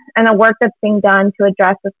direction and the work that's being done to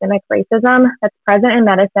address systemic racism that's present in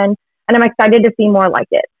medicine, and I'm excited to see more like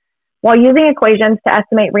it. While using equations to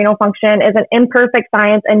estimate renal function is an imperfect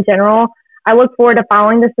science in general, I look forward to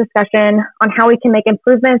following this discussion on how we can make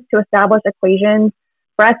improvements to establish equations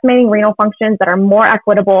for estimating renal functions that are more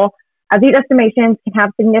equitable, as these estimations can have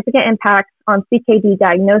significant impacts on CKD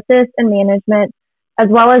diagnosis and management, as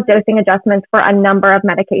well as dosing adjustments for a number of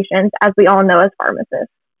medications, as we all know as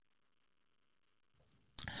pharmacists.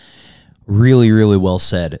 Really, really well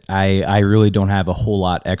said. I really don't have a whole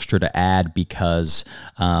lot extra to add because,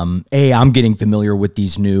 I'm getting familiar with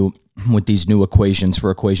these new equations for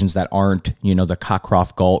equations that aren't, the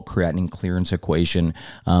Cockcroft-Gault creatinine clearance equation.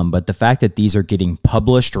 But the fact that these are getting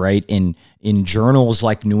published, right, in journals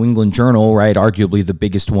like New England Journal, right, arguably the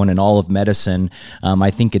biggest one in all of medicine, I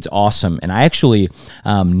think it's awesome. And I actually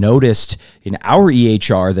noticed in our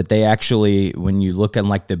EHR that they actually, when you look in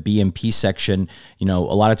like the BMP section, a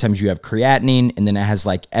lot of times you have creatinine and then it has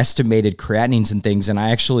like estimated creatinines and things. And I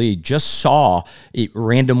actually just saw it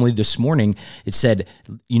randomly this morning. It said,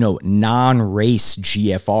 non-race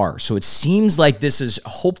GFR. So it seems like this is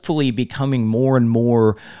hopefully becoming more and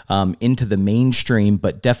more into the mainstream,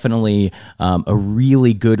 but definitely a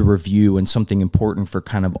really good review and something important for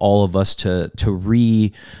kind of all of us to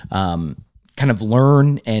kind of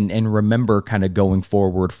learn and remember kind of going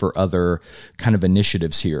forward for other kind of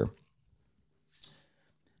initiatives here.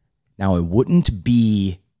 Now, it wouldn't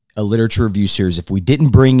be a literature review series if we didn't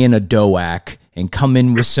bring in a DOAC and come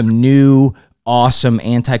in with some new awesome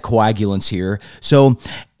anticoagulants here. So,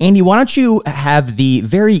 Andy, why don't you have the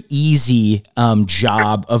very easy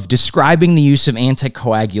job of describing the use of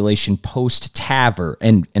anticoagulation post-TAVR?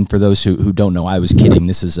 And for those who don't know, I was kidding.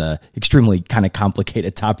 This is a extremely kind of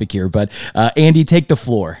complicated topic here. But Andy, take the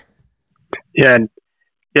floor. Yeah,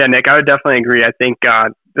 Nick, I would definitely agree. I think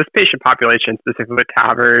this patient population, specifically with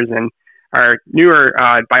TAVRs and our newer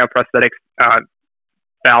bioprosthetics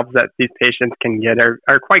valves that these patients can get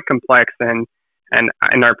are quite complex and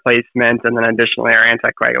in our placement, and then additionally our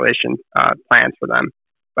anticoagulation plans for them.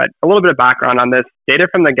 But a little bit of background on this. Data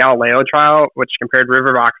from the Galileo trial, which compared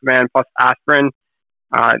rivaroxaban plus aspirin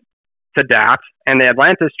to DAPT, and the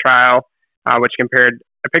Atlantis trial, which compared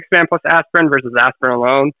apixaban plus aspirin versus aspirin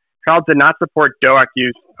alone, trials did not support DOAC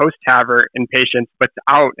use post-TAVR in patients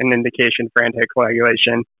without an indication for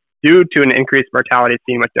anticoagulation due to an increased mortality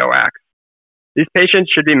seen with DOACs. These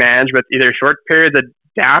patients should be managed with either short periods of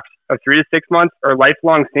DAPT of 3 to 6 months or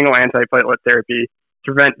lifelong single antiplatelet therapy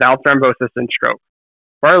to prevent valve thrombosis and stroke.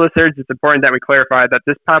 For our listeners, it's important that we clarify that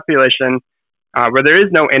this population, where there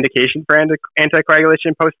is no indication for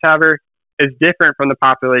anticoagulation post-TAVR, is different from the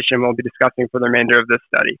population we'll be discussing for the remainder of this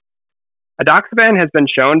study. Edoxaban has been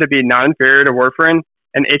shown to be non-inferior to warfarin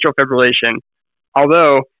and atrial fibrillation,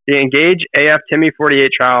 although the ENGAGE AF TIMI 48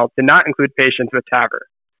 trial did not include patients with TAVR.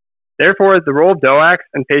 Therefore, the role of DOACs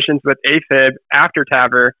in patients with AFib after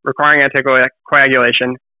TAVR requiring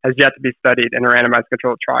anticoagulation has yet to be studied in a randomized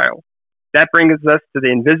controlled trial. That brings us to the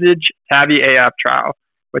ENVISAGE TAVI-AF trial,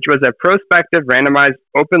 which was a prospective randomized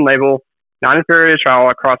open-label non-inferiority trial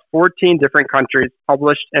across 14 different countries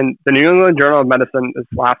published in the New England Journal of Medicine this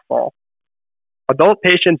last fall. Adult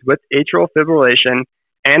patients with atrial fibrillation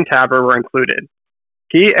and TAVR were included.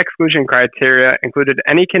 Key exclusion criteria included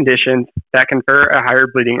any conditions that confer a higher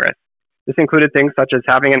bleeding risk. This included things such as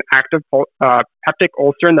having an active peptic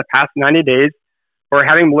ulcer in the past 90 days or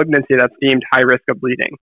having malignancy that's deemed high risk of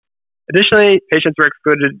bleeding. Additionally, patients were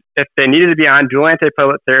excluded if they needed to be on dual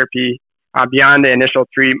antiplatelet therapy beyond the initial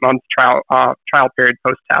 3-month trial period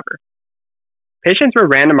post-TAVR. Patients were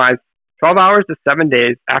randomized 12 hours to 7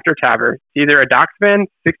 days after TAVR to either edoxaban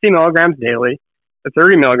 60 milligrams daily to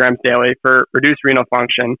 30 milligrams daily for reduced renal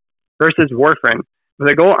function versus warfarin with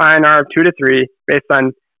a goal INR of 2 to 3 based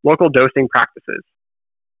on local dosing practices.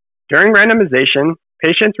 During randomization,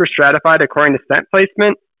 patients were stratified according to stent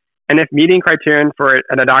placement and if meeting criterion for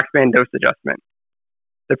an edoxaban dose adjustment.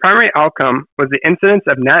 The primary outcome was the incidence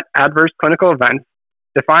of net adverse clinical events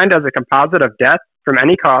defined as a composite of death from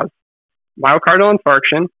any cause, myocardial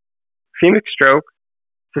infarction, ischemic stroke,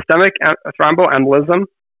 systemic thromboembolism,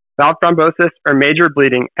 valve thrombosis, or major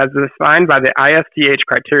bleeding as defined by the ISTH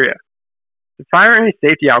criteria. The primary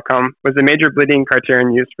safety outcome was the major bleeding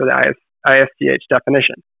criterion used for the ISTH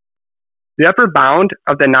definition. The upper bound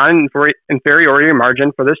of the non-inferiority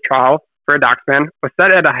margin for this trial for edoxaban was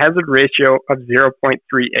set at a hazard ratio of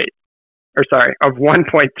 1.38.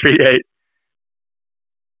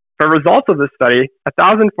 For results of this study,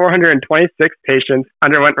 1,426 patients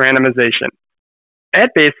underwent randomization.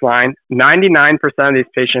 At baseline, 99% of these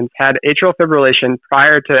patients had atrial fibrillation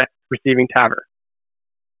prior to receiving TAVR.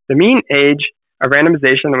 The mean age of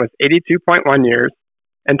randomization was 82.1 years,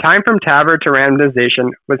 and time from TAVR to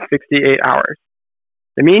randomization was 68 hours.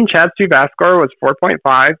 The mean CHA2DS2-VASc score was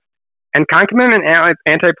 4.5, and concomitant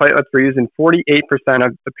antiplatelets were used in 48%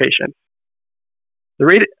 of the patients. The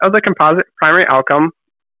rate of the composite primary outcome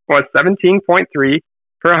was 17.3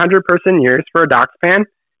 per 100 person years for edoxaban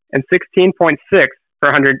and 16.6 per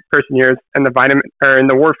 100 person years in the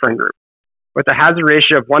warfarin group, with a hazard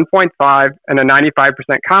ratio of 1.5 and a 95%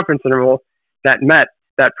 confidence interval that met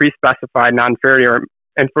that pre-specified inferiority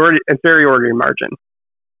margin.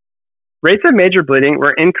 Rates of major bleeding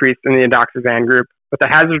were increased in the edoxaban group with a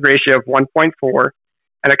hazard ratio of 1.4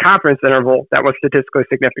 and a confidence interval that was statistically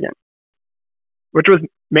significant, which was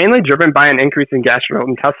mainly driven by an increase in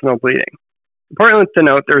gastrointestinal bleeding. Important to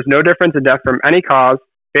note, there was no difference in death from any cause,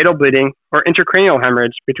 fatal bleeding, or intracranial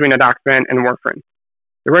hemorrhage between edoxaban and warfarin.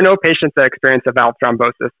 There were no patients that experienced a valve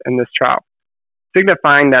thrombosis in this trial,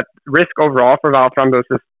 signifying that risk overall for valve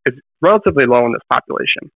thrombosis is relatively low in this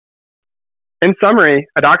population. In summary,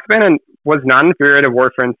 edoxaban was non-inferior to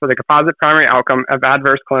warfarin for the composite primary outcome of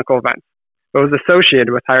adverse clinical events, but was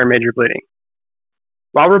associated with higher major bleeding.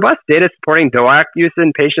 While robust data supporting DOAC use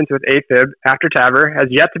in patients with AFib after TAVR has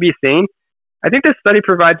yet to be seen, I think this study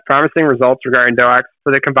provides promising results regarding DOACs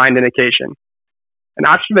for the combined indication. An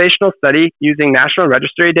observational study using national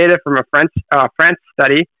registry data from a France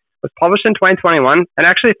study was published in 2021 and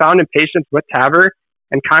actually found in patients with TAVR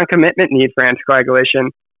and concomitant need for anticoagulation,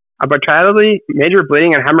 arbitrarily major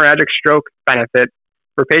bleeding and hemorrhagic stroke benefit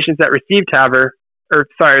for patients that receive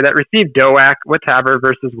DOAC with TAVR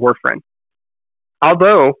versus warfarin.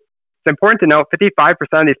 Although it's important to note 55%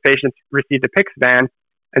 of these patients received apixaban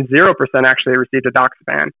and 0% actually received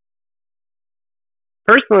edoxaban.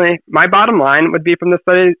 Personally, my bottom line would be from the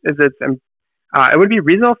study is it would be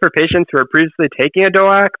reasonable for patients who are previously taking a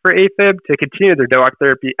DOAC for AFib to continue their DOAC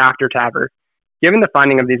therapy after TAVR, given the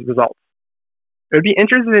finding of these results. It would be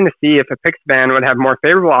interesting to see if apixaban would have more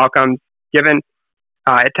favorable outcomes, given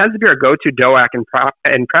it tends to be our go-to DOAC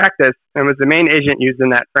in practice and was the main agent used in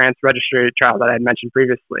that France registry trial that I had mentioned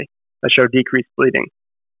previously that showed decreased bleeding.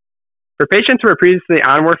 For patients who were previously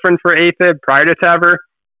on warfarin for AFib prior to TAVR,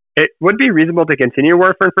 it would be reasonable to continue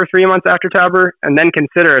warfarin for 3 months after TAVR and then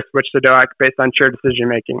consider a switch to DOAC based on shared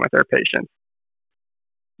decision-making with our patients.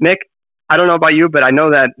 Nick, I don't know about you, but I know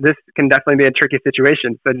that this can definitely be a tricky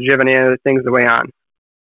situation. So do you have any other things to weigh on?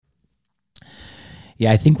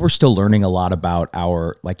 Yeah, I think we're still learning a lot about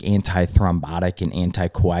our anti-thrombotic and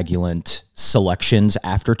anticoagulant selections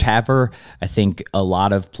after TAVR. I think a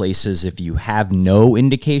lot of places, if you have no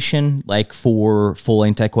indication, for full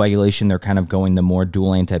anticoagulation, they're kind of going the more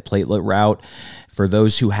dual antiplatelet route. For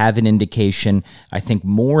those who have an indication, I think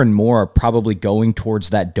more and more are probably going towards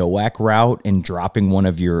that DOAC route and dropping one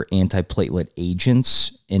of your antiplatelet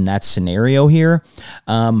agents in that scenario here.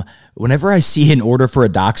 Whenever I see an order for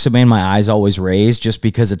edoxaban, my eyes always raise just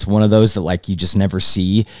because it's one of those that you just never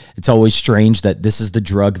see. It's always strange that this is the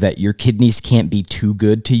drug that your kidneys can't be too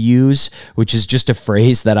good to use, which is just a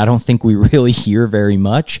phrase that I don't think we really hear very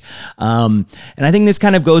much. And I think this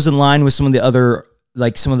kind of goes in line with some of the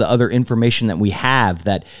other information that we have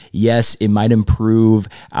that, yes, it might improve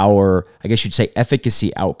our, I guess you'd say,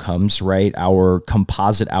 efficacy outcomes, right? Our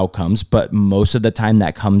composite outcomes, but most of the time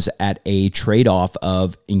that comes at a trade-off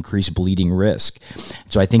of increased bleeding risk.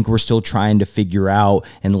 So I think we're still trying to figure out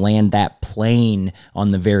and land that plane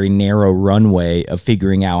on the very narrow runway of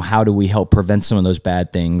figuring out how do we help prevent some of those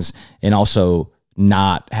bad things and also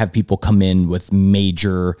not have people come in with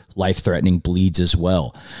major life-threatening bleeds as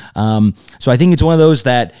well. So I think it's one of those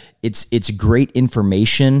that it's great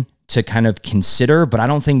information to kind of consider, but I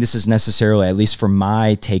don't think this is necessarily, at least from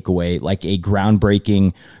my takeaway, a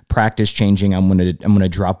groundbreaking, practice-changing, I'm gonna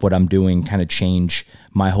drop what I'm doing, kind of change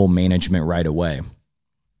my whole management right away.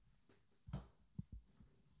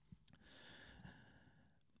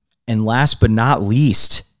 And last but not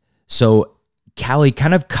least, so Callie,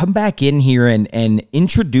 kind of come back in here and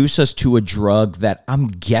introduce us to a drug that I'm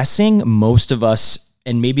guessing most of us,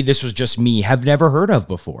 and maybe this was just me, have never heard of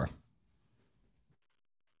before.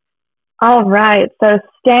 All right. So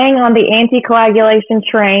staying on the anticoagulation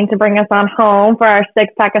train to bring us on home for our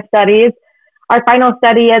 6-pack of studies, our final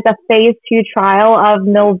study is a phase 2 trial of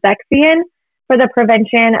milvexian for the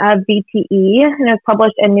prevention of VTE, and it was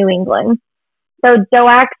published in New England. So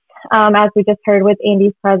DOACs, as we just heard with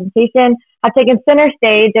Andy's presentation, have taken center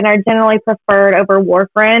stage and are generally preferred over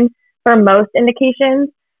warfarin for most indications.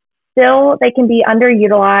 Still, they can be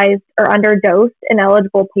underutilized or underdosed in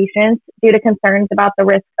eligible patients due to concerns about the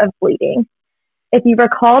risk of bleeding. If you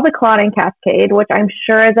recall the clotting cascade, which I'm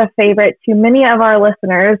sure is a favorite to many of our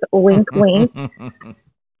listeners, wink, wink,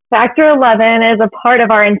 factor 11 is a part of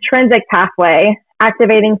our intrinsic pathway,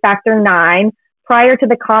 activating factor 9 prior to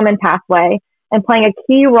the common pathway and playing a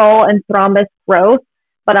key role in thrombus growth,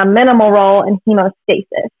 but a minimal role in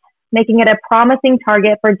hemostasis, making it a promising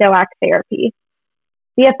target for DOAC therapy.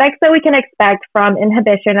 The effects that we can expect from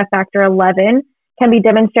inhibition of factor 11 can be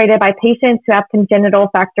demonstrated by patients who have congenital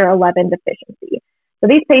factor 11 deficiency. So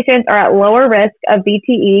these patients are at lower risk of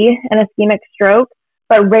VTE and ischemic stroke,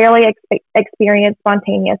 but rarely experience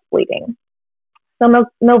spontaneous bleeding. So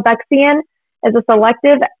milvexian is a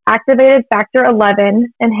selective activated factor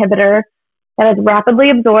 11 inhibitor that is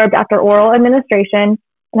rapidly absorbed after oral administration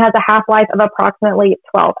and has a half-life of approximately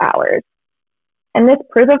 12 hours. In this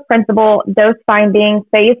proof of principle dose-finding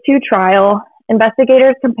phase 2 trial,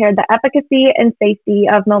 investigators compared the efficacy and safety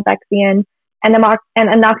of milvexian and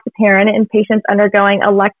enoxaparin in patients undergoing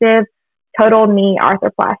elective total knee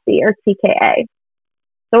arthroplasty, or TKA.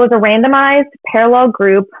 So it was a randomized parallel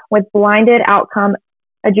group with blinded outcome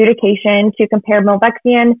adjudication to compare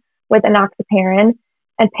milvexian with enoxaparin,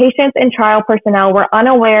 and patients and trial personnel were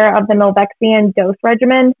unaware of the milvexian dose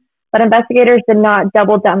regimen, but investigators did not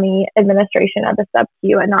double dummy administration of the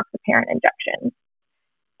sub-Q enoxaparin injections.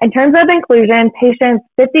 In terms of inclusion, patients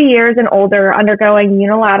 50 years and older undergoing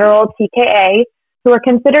unilateral TKA who are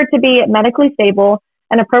considered to be medically stable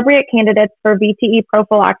and appropriate candidates for VTE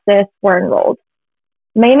prophylaxis were enrolled.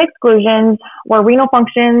 Main exclusions were renal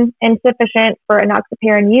function insufficient for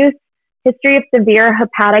enoxaparin use history of severe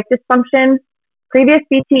hepatic dysfunction, previous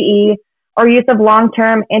VTE, or use of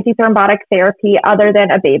long-term antithrombotic therapy other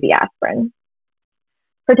than a baby aspirin.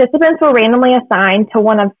 Participants were randomly assigned to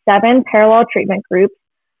one of 7 parallel treatment groups,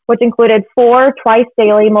 which included 4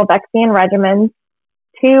 twice-daily milvexian regimens,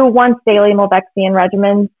 2 once-daily milvexian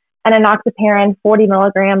regimens, and enoxaparin 40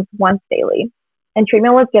 milligrams once daily, and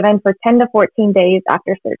treatment was given for 10 to 14 days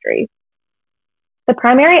after surgery. The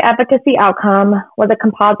primary efficacy outcome was a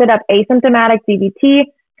composite of asymptomatic DVT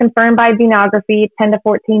confirmed by venography 10 to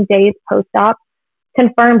 14 days post-op,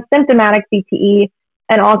 confirmed symptomatic VTE,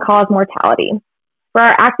 and all-cause mortality. For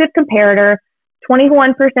our active comparator,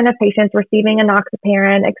 21% of patients receiving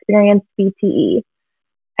enoxaparin experienced VTE.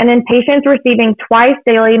 And in patients receiving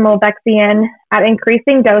twice-daily milvexian at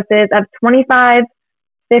increasing doses of 25,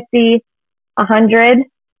 50, 100,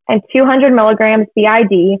 and 200 milligrams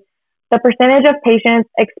BID, the percentage of patients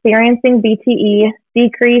experiencing VTE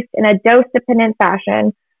decreased in a dose-dependent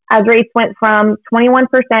fashion as rates went from 21%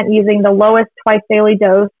 using the lowest twice-daily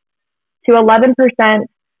dose to 11%,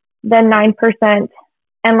 then 9%,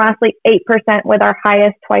 and lastly 8% with our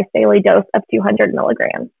highest twice-daily dose of 200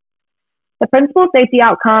 milligrams. The principal safety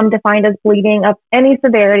outcome, defined as bleeding of any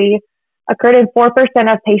severity, occurred in 4%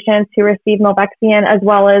 of patients who received milvexian, as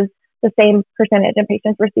well as the same percentage in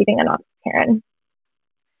patients receiving enoxaparin.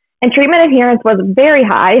 And treatment adherence was very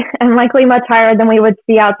high, and likely much higher than we would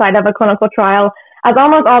see outside of a clinical trial, as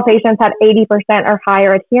almost all patients had 80% or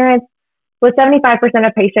higher adherence, with 75%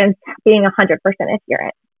 of patients being 100%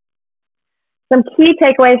 adherent. Some key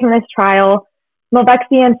takeaways from this trial: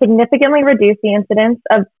 milvexian significantly reduced the incidence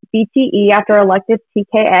of VTE after elective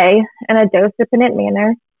TKA in a dose-dependent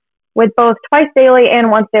manner, with both twice-daily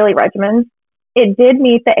and once-daily regimens. It did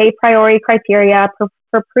meet the a priori criteria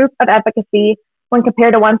for proof of efficacy when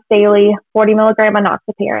compared to once-daily 40 milligram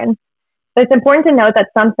enoxaparin. But it's important to note that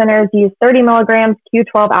some centers use 30 milligrams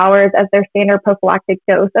Q12 hours as their standard prophylactic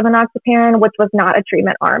dose of enoxaparin, which was not a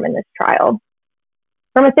treatment arm in this trial.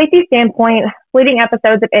 From a safety standpoint, bleeding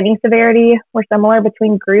episodes of any severity were similar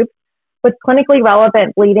between groups, with clinically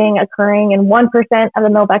relevant bleeding occurring in 1% of the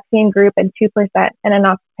milvexian group and 2% in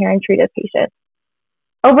enoxaparin-treated patients.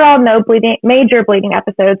 Overall, no major bleeding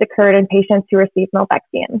episodes occurred in patients who received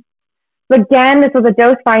milvexian. So again, this was a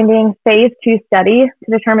dose-finding phase 2 study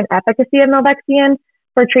to determine efficacy of milvexian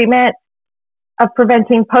for treatment of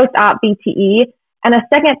preventing post-op VTE, and a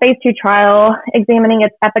second phase 2 trial examining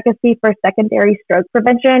its efficacy for secondary stroke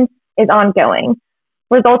prevention is ongoing.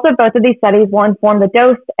 Results of both of these studies will inform the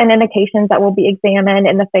dose and indications that will be examined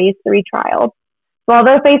in the phase 3 trial. So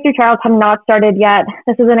although phase 3 trials have not started yet,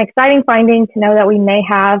 this is an exciting finding to know that we may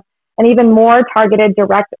have an even more targeted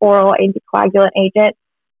direct oral anticoagulant agent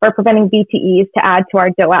for preventing VTEs to add to our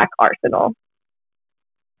DOAC arsenal.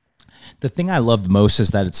 The thing I love the most is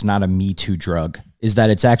that it's not a Me Too drug, is that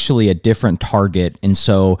it's actually a different target. And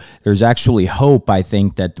so there's actually hope, I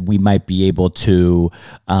think, that we might be able to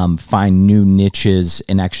find new niches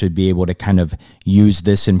and actually be able to kind of use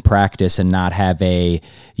this in practice and not have a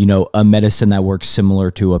medicine that works similar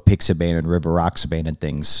to apixaban and rivaroxaban and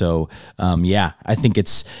things. So I think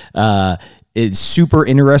it's super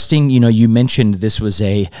interesting. You mentioned this was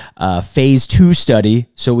a phase 2 study,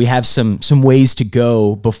 so we have some ways to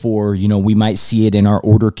go before we might see it in our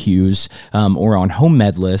order queues or on home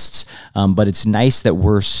med lists. But it's nice that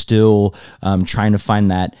we're still trying to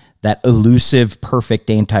find that elusive perfect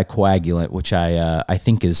anticoagulant, which I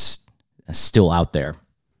think is still out there.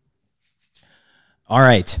 All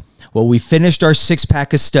right. Well, we finished our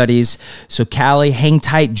 6-pack of studies. So, Callie, hang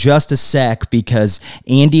tight just a sec, because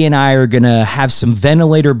Andy and I are going to have some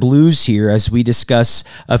ventilator blues here as we discuss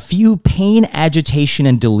a few pain, agitation,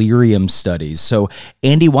 and delirium studies. So,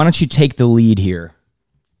 Andy, why don't you take the lead here?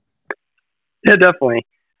 Yeah, definitely.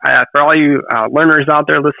 For all you learners out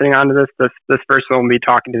there listening onto this first one we'll be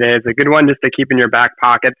talking today is a good one just to keep in your back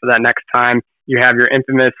pocket for that next time you have your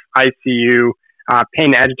infamous ICU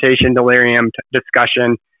pain, agitation, delirium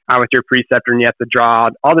discussion with your preceptor, and you have to draw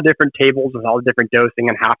all the different tables with all the different dosing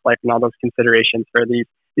and half-life and all those considerations for these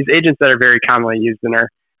agents that are very commonly used in our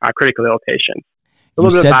critically ill patients. A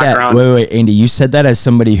little bit of background. Wait, Andy, you said that as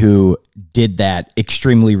somebody who did that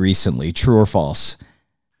extremely recently. True or false?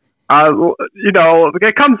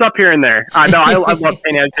 It comes up here and there. No, I love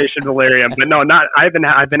pain, agitation, delirium, but no, not. I've been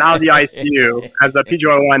out of the ICU as a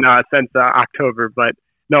PGY1 since October, but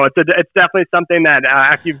no, it's definitely something that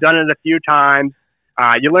after you've done it a few times,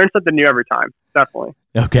 you learn something new every time. Definitely.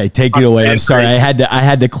 Okay, take it away. I'm sorry, I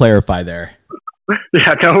had to clarify there.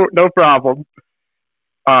 Yeah, no problem.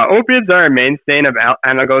 Opiates are a mainstay of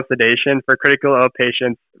analgesic sedation for critical ill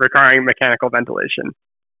patients requiring mechanical ventilation.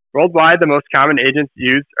 Worldwide, the most common agents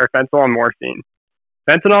used are fentanyl and morphine.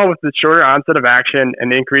 Fentanyl, with its shorter onset of action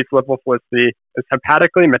and increased lipophilicity, is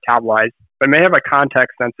hepatically metabolized, but may have a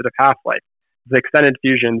context-sensitive half-life, with extended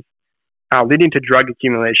fusions, leading to drug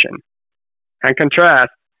accumulation. In contrast,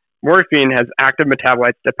 morphine has active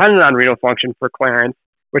metabolites dependent on renal function for clearance,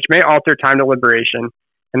 which may alter time to liberation,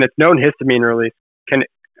 and its known histamine release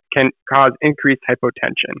can cause increased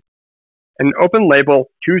hypotension. In an open-label,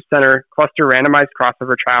 two-center cluster randomized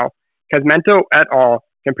crossover trial, Casmento et al.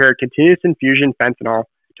 Compared continuous infusion fentanyl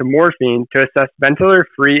to morphine to assess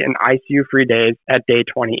ventilator-free and ICU-free days at day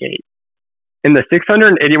 28. In the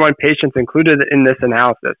 681 patients included in this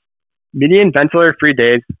analysis, median ventilator-free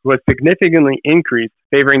days was significantly increased,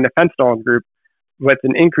 favoring the fentanyl group with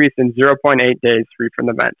an increase in 0.8 days free from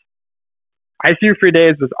the vent. ICU-free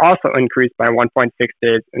days was also increased by 1.6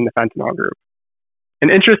 days in the fentanyl group.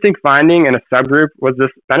 An interesting finding in a subgroup was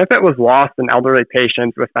this benefit was lost in elderly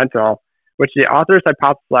patients with fentanyl, which the authors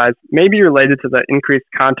hypothesized may be related to the increased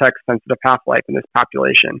context-sensitive half-life in this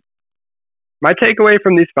population. My takeaway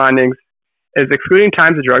from these findings is, excluding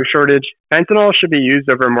times of drug shortage, fentanyl should be used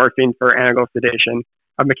over morphine for analgesic sedation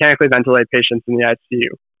of mechanically ventilated patients in the ICU,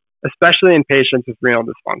 especially in patients with renal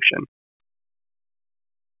dysfunction.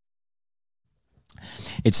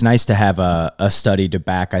 It's nice to have a study to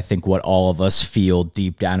back, I think, what all of us feel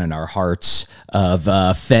deep down in our hearts of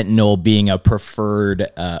fentanyl being a preferred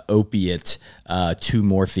opiate to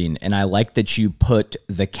morphine. And I like that you put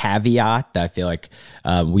the caveat that I feel like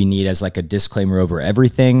we need as like a disclaimer over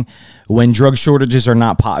everything. When drug shortages are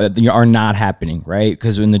not happening, right?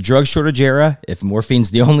 Because in the drug shortage era, if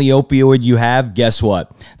morphine's the only opioid you have, guess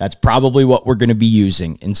what? That's probably what we're going to be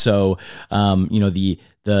using. And so,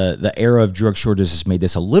 the era of drug shortages has made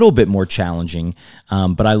this a little bit more challenging,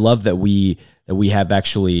 but I love that we have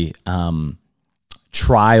actually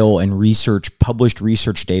trial and published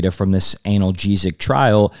research data from this analgesic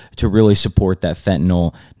trial to really support that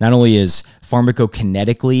fentanyl not only is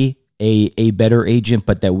pharmacokinetically a better agent,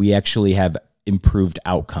 but that we actually have improved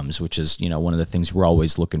outcomes, which is one of the things we're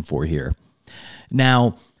always looking for here.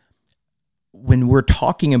 Now, when we're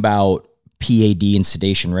talking about PAD and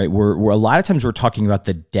sedation, right? We're a lot of times we're talking about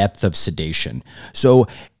the depth of sedation. So,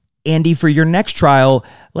 Andy, for your next trial,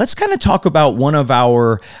 let's kind of talk about one of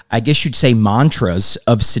our, I guess you'd say, mantras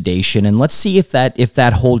of sedation, and let's see if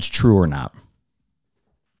that holds true or not.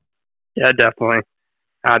 Yeah, definitely.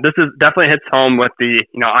 This definitely hits home with the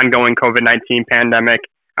ongoing COVID-19 pandemic.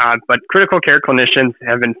 But critical care clinicians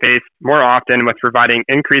have been faced more often with providing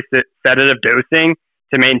increased sedative dosing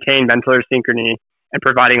to maintain ventilator synchrony and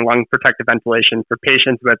providing lung protective ventilation for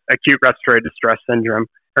patients with acute respiratory distress syndrome,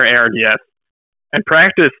 or ARDS. In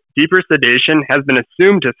practice, deeper sedation has been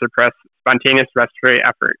assumed to suppress spontaneous respiratory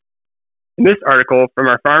effort. In this article from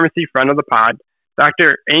our pharmacy friend of the pod,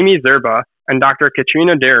 Dr. Amy Zerba and Dr.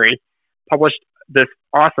 Katrina Derry published this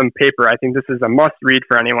awesome paper. I think this is a must-read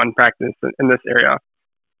for anyone practicing in this area.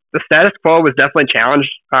 The status quo was definitely challenged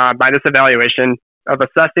by this evaluation of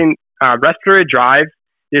assessing respiratory drive,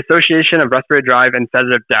 the association of respiratory drive and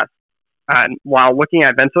sedative death, while looking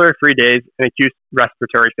at ventilator-free days and acute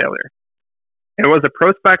respiratory failure. It was a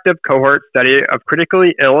prospective cohort study of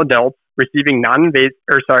critically ill adults receiving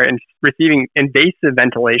receiving invasive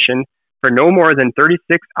ventilation for no more than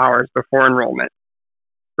 36 hours before enrollment.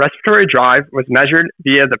 Respiratory drive was measured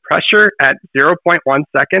via the pressure at 0.1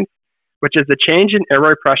 seconds, which is the change in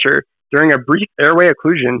airway pressure during a brief airway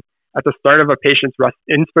occlusion at the start of a patient's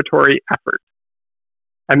inspiratory effort.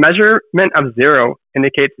 A measurement of 0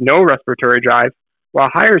 indicates no respiratory drive, while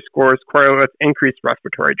higher scores correlate with increased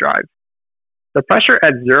respiratory drive. The pressure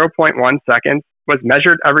at 0.1 seconds was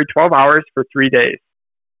measured every 12 hours for 3 days.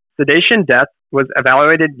 Sedation death was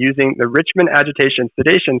evaluated using the Richmond Agitation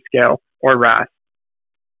Sedation Scale, or RASS.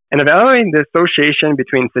 In evaluating the association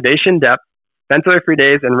between sedation depth, ventilator-free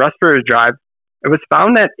days, and respiratory drive, it was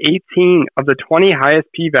found that 18 of the 20 highest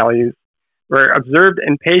p-values were observed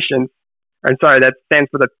in patients. That stands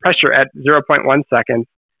for the pressure at 0.1 seconds,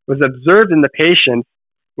 was observed in the patients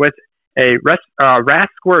with a RASS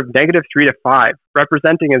score of -3 to 5,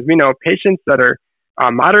 representing, as we know, patients that are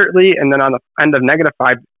moderately and then on the end of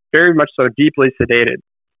 -5, very much so deeply sedated.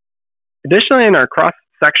 Additionally, in our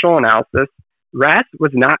cross-sectional analysis, RASS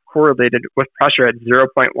was not correlated with pressure at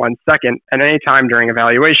 0.1 second at any time during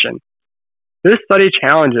evaluation. This study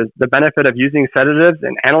challenges the benefit of using sedatives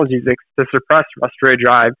and analgesics to suppress respiratory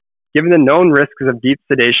drive, given the known risks of deep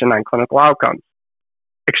sedation on clinical outcomes.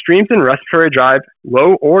 Extremes in respiratory drive,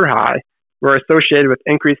 low or high, were associated with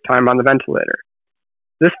increased time on the ventilator.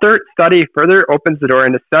 This third study further opens the door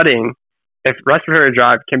into studying if respiratory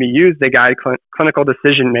drive can be used to guide clinical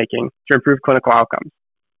decision-making to improve clinical outcomes.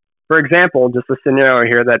 For example, just a scenario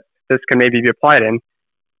here that this can maybe be applied in,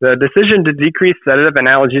 the decision to decrease sedative and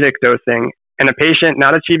analgesic dosing in a patient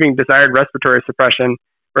not achieving desired respiratory suppression,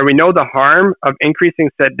 where we know the harm of increasing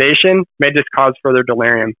sedation may just cause further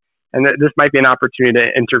delirium. And this might be an opportunity to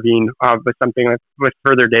intervene with something with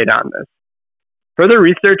further data on this. Further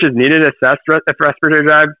research is needed to assess if respiratory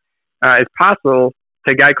drive is possible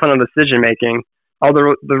to guide clinical decision-making,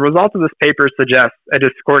 although the results of this paper suggest a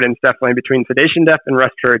discordance definitely between sedation depth and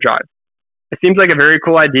respiratory drive. It seems like a very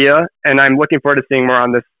cool idea, and I'm looking forward to seeing more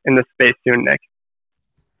on this in this space soon, Nick.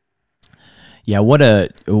 Yeah, what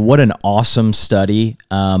an awesome study.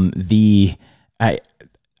 I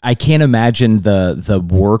can't imagine the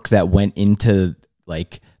work that went into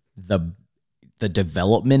like the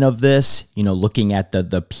development of this, looking at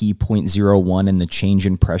the P.01 and the change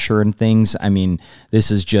in pressure and things. I mean, this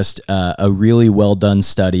is just a really well done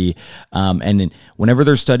study. And whenever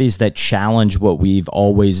there's studies that challenge what we've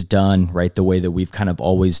always done, right, the way that we've kind of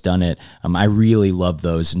always done it, I really love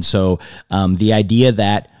those. And so the idea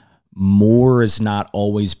that more is not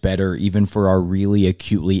always better, even for our really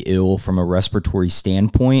acutely ill from a respiratory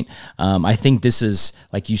standpoint. I think this is,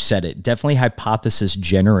 like you said, it definitely hypothesis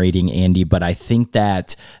generating, Andy, but I think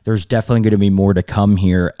that there's definitely going to be more to come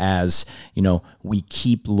here as, we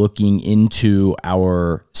keep looking into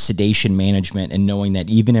our sedation management and knowing that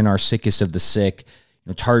even in our sickest of the sick,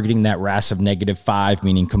 targeting that RASS of -5,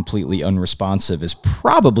 meaning completely unresponsive, is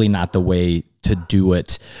probably not the way to do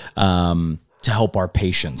it. To help our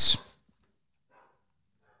patients.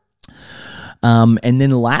 And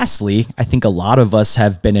then lastly, I think a lot of us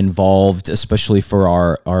have been involved, especially for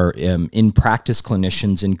our in-practice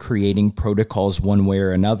clinicians, in creating protocols one way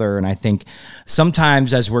or another. And I think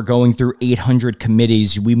sometimes as we're going through 800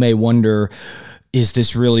 committees, we may wonder, is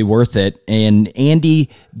this really worth it? And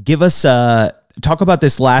Andy, give us talk about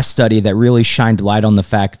this last study that really shined light on the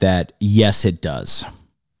fact that, yes, it does.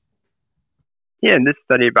 Yeah, in this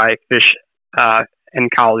study by Fish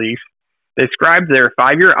and colleagues describes their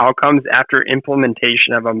 5-year outcomes after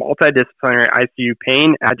implementation of a multidisciplinary ICU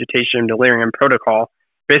pain, agitation, and delirium protocol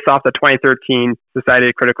based off the 2013 Society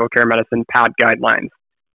of Critical Care Medicine PAD guidelines.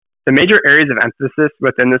 The major areas of emphasis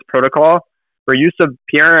within this protocol were use of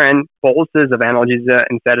PRN boluses of analgesia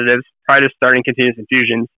and sedatives prior to starting continuous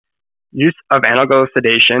infusions, use of analgesic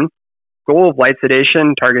sedation, goal of light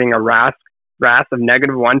sedation targeting a RASS of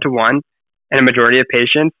 -1 to 1 in a majority of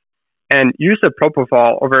patients, and use of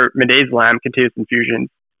propofol over midazolam continuous infusions,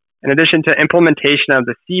 in addition to implementation of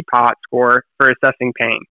the CPOT score for assessing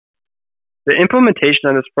pain. The implementation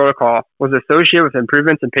of this protocol was associated with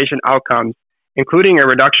improvements in patient outcomes, including a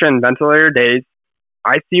reduction in ventilator days,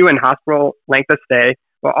 ICU and hospital length of stay,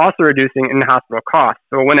 while also reducing in-hospital costs,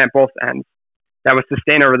 so a win at both ends, that was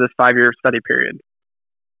sustained over this 5-year study period.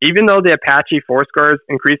 Even though the Apache 4 scores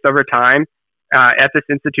increased over time at this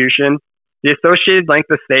institution, the associated length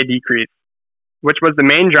of stay decreased, which was the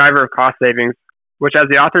main driver of cost savings, which, as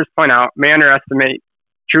the authors point out, may underestimate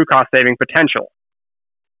true cost saving potential.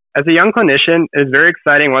 As a young clinician, it is very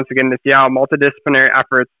exciting once again to see how multidisciplinary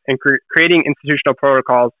efforts in creating institutional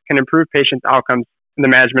protocols can improve patients' outcomes in the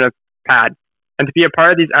management of PAD, and to be a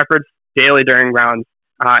part of these efforts daily during rounds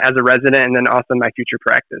as a resident and then also in my future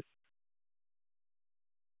practice.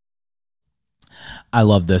 I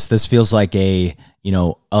love this. This feels like a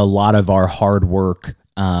lot of our hard work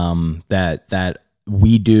that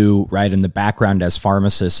we do right in the background as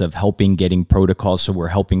pharmacists of helping getting protocols. So we're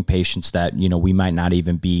helping patients that, we might not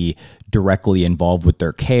even be directly involved with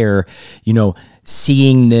their care,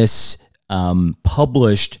 seeing this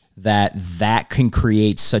published that can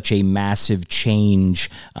create such a massive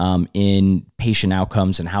change in patient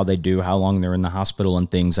outcomes and how they do, how long they're in the hospital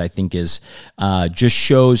and things, I think is just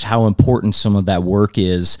shows how important some of that work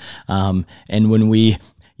is. And when we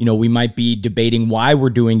might be debating why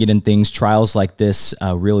we're doing it and things, trials like this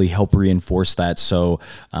really help reinforce that. So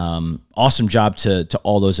awesome job to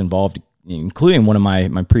all those involved, including one of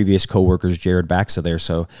my previous coworkers, Jared Baxa there.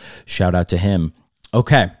 So shout out to him.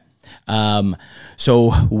 Okay.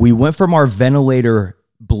 So we went from our ventilator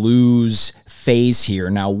blues phase here.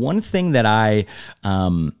 Now, one thing that I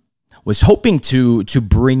was hoping to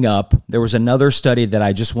bring up, there was another study that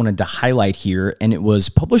I just wanted to highlight here, and it was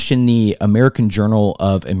published in the American Journal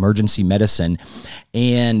of Emergency Medicine,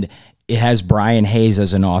 and it has Brian Hayes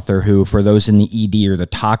as an author who, for those in the ED or the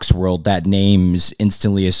tox world, that name's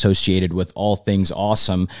instantly associated with all things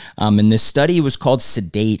awesome. And this study was called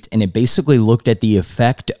SEDATE, and it basically looked at the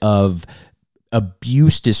effect of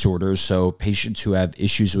abuse disorders, so patients who have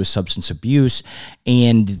issues with substance abuse,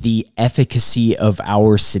 and the efficacy of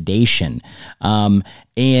our sedation.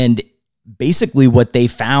 And basically what they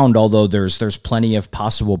found, although there's plenty of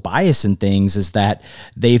possible bias in things, is that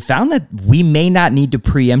they found that we may not need to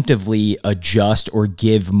preemptively adjust or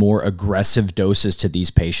give more aggressive doses to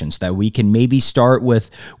these patients, that we can maybe start with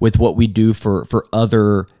what we do for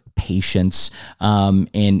other patients,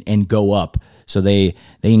 and go up. So they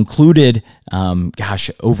included,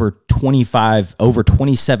 over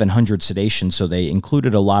 2,700 sedations. So they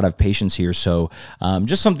included a lot of patients here. So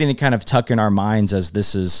just something to kind of tuck in our minds as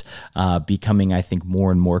this is becoming, I think,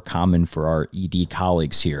 more and more common for our ED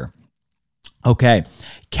colleagues here. Okay,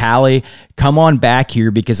 Callie, come on back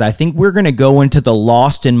here because I think we're going to go into the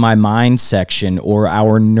Lost in My Mind section or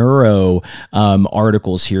our neuro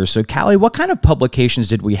articles here. So Callie, what kind of publications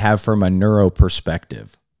did we have from a neuro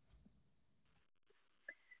perspective?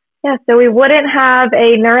 Yeah, so we wouldn't have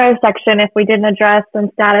a neuro section if we didn't address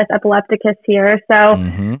some status epilepticus here. So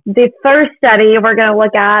the first study we're going to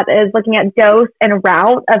look at is looking at dose and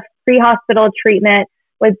route of pre-hospital treatment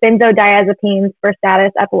with benzodiazepines for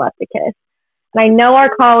status epilepticus. And I know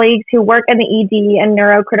our colleagues who work in the ED and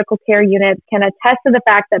neurocritical care units can attest to the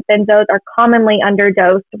fact that benzos are commonly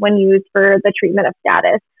underdosed when used for the treatment of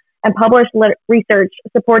status, and published research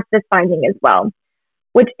supports this finding as well,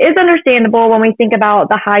 which is understandable when we think about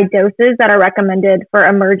the high doses that are recommended for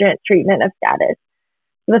emergent treatment of status.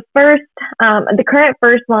 The current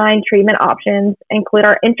first-line treatment options include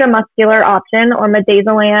our intramuscular option, or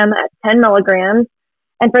midazolam at 10 milligrams,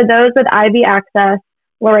 and for those with IV access,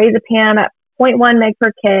 lorazepam at 0.1 mg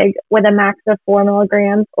per kg with a max of 4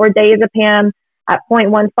 milligrams, or diazepam at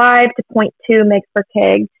 0.15 to 0.2 mg per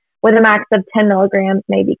kg with a max of 10 milligrams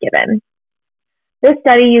may be given. This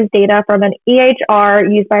study used data from an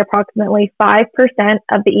EHR used by approximately 5%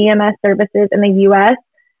 of the EMS services in the U.S.,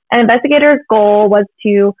 and investigators' goal was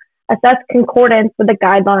to assess concordance with the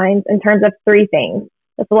guidelines in terms of three things: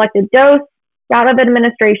 the selected dose, route of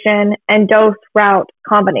administration, and dose-route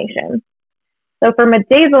combination. So for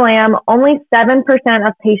midazolam, only 7%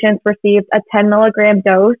 of patients received a 10 milligram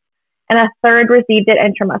dose, and a third received it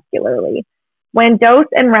intramuscularly. When dose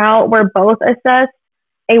and route were both assessed,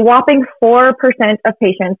 a whopping 4% of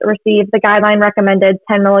patients received the guideline-recommended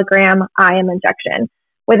 10 milligram IM injection,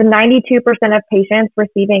 with 92% of patients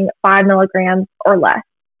receiving 5 milligrams or less.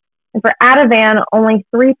 And for Ativan, only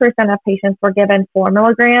 3% of patients were given 4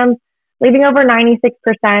 milligrams, leaving over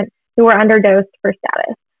 96% who were underdosed for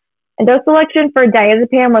status. And dose selection for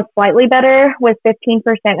diazepam was slightly better, with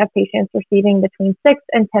 15% of patients receiving between 6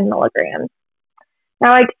 and 10 milligrams.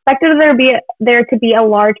 Now, I expected there to be a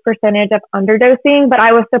large percentage of underdosing, but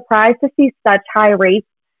I was surprised to see such high rates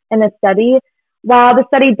in the study. While the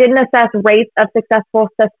study didn't assess rates of successful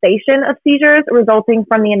cessation of seizures resulting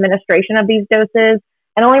from the administration of these doses,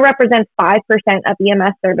 and only represents 5% of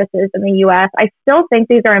EMS services in the U.S., I still think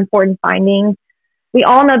these are important findings. We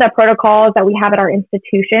all know that protocols that we have at our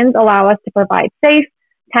institutions allow us to provide safe,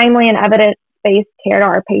 timely, and evidence-based care to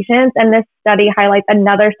our patients, and this study highlights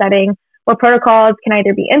another setting where protocols can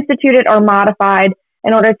either be instituted or modified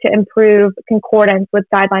in order to improve concordance with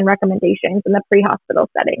guideline recommendations in the pre-hospital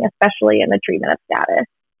setting, especially in the treatment of status.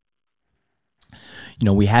 You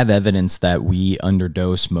know, we have evidence that we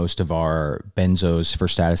underdose most of our benzos for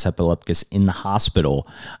status epilepticus in the hospital.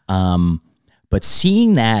 But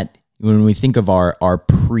seeing that, when we think of our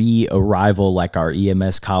pre-arrival, like our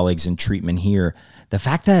EMS colleagues in treatment here, the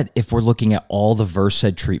fact that if we're looking at all the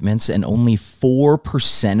Versed treatments and only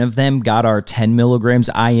 4% of them got our 10 milligrams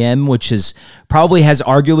IM, which is probably has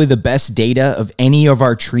arguably the best data of any of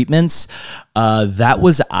our treatments, that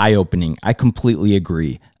was eye-opening. I completely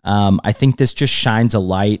agree. I think this just shines a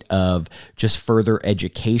light of just further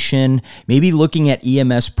education, maybe looking at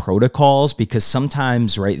EMS protocols, because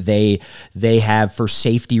sometimes, right, they have, for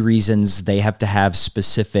safety reasons, they have to have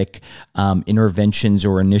specific interventions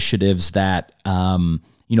or initiatives that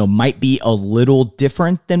might be a little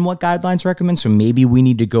different than what guidelines recommend. So maybe we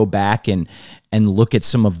need to go back and look at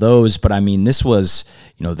some of those. But I mean, this was,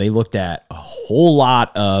 they looked at a whole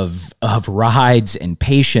lot of rides and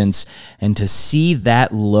patients, and to see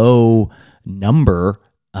that low number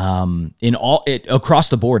across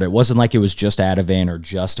the board, it wasn't like it was just Ativan or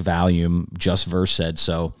just Valium, just Versed.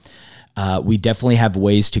 So we definitely have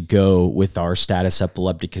ways to go with our status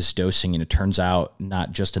epilepticus dosing, and it turns out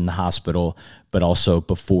not just in the hospital, but also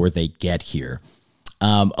before they get here.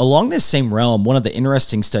 Along this same realm, one of the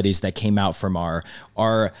interesting studies that came out from our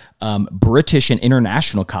British and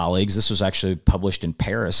international colleagues, this was actually published in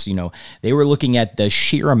Paris, they were looking at the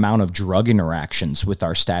sheer amount of drug interactions with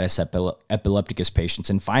our status epilepticus patients,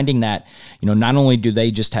 and finding that, not only do they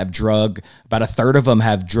just have about a third of them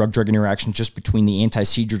have drug interactions just between the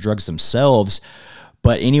anti-seizure drugs themselves,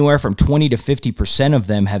 but anywhere from 20 to 50% of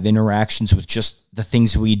them have interactions with just the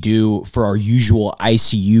things we do for our usual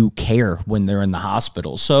ICU care when they're in the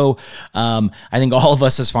hospital. So I think all of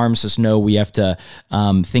us as pharmacists know we have to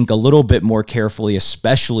think a little bit more carefully,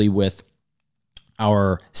 especially with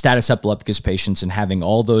our status epilepticus patients and having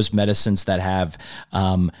all those medicines that have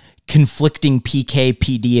conflicting PK,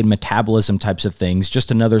 PD, and metabolism types of things.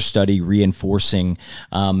 Just another study reinforcing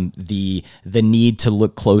the need to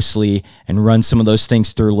look closely and run some of those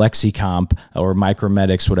things through Lexicomp or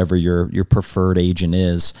Micromedics, whatever your preferred agent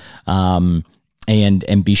is, and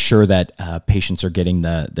be sure that patients are getting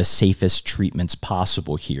the safest treatments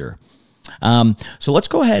possible here. So let's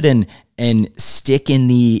go ahead and stick in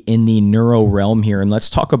the neuro realm here, and let's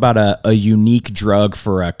talk about a unique drug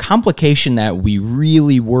for a complication that we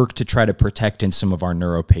really work to try to protect in some of our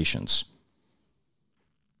neuro patients.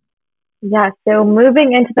 Yeah, so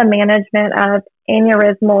moving into the management of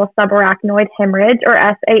aneurysmal subarachnoid hemorrhage, or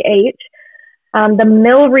SAH, the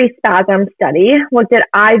Milre spasm study looked at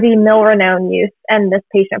IV milrinone use in this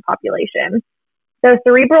patient population. So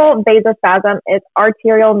cerebral vasospasm is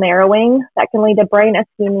arterial narrowing that can lead to brain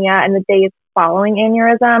ischemia in the days following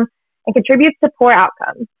aneurysm and contributes to poor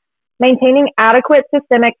outcomes. Maintaining adequate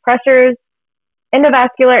systemic pressures,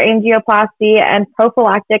 endovascular angioplasty, and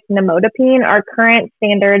prophylactic nimodipine are current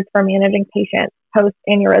standards for managing patients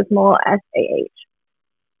post-aneurysmal SAH.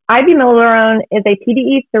 IV milrinone is a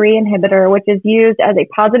PDE3 inhibitor, which is used as a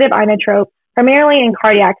positive inotrope primarily in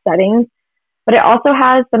cardiac settings, but it also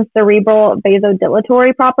has some cerebral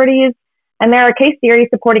vasodilatory properties, and there are case series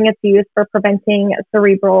supporting its use for preventing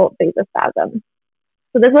cerebral vasospasm.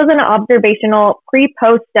 So this was an observational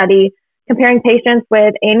pre-post study comparing patients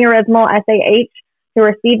with aneurysmal SAH who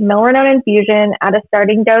received milrinone infusion at a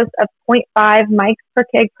starting dose of 0.5 mics per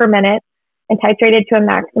kg per minute and titrated to a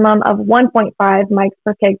maximum of 1.5 mics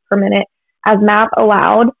per kg per minute as MAP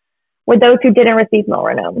allowed, with those who didn't receive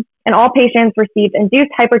milrinone. And all patients received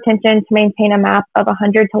induced hypertension to maintain a MAP of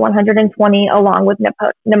 100 to 120 along with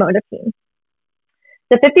nimodipine.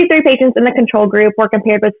 The 53 patients in the control group were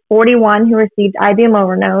compared with 41 who received IV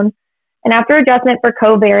milrinone, and after adjustment for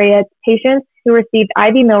covariates, patients who received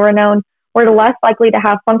IV milrinone were less likely to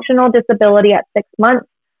have functional disability at 6 months,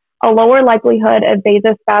 a lower likelihood of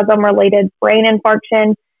vasospasm-related brain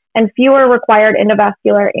infarction, and fewer required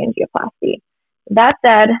endovascular angioplasty. That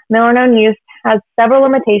said, milrinone use has several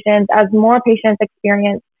limitations as more patients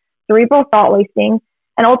experience cerebral salt wasting,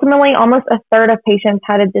 and ultimately almost a third of patients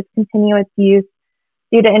had to discontinue its use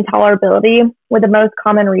due to intolerability, with the most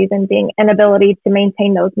common reason being inability to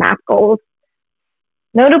maintain those MAP goals.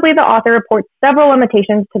 Notably, the author reports several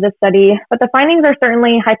limitations to this study, but the findings are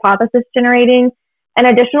certainly hypothesis generating, and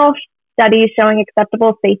additional studies showing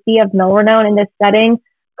acceptable safety of milrinone in this setting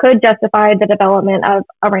could justify the development of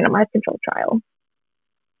a randomized controlled trial.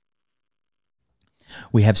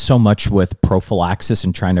 We have so much with prophylaxis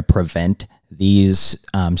and trying to prevent these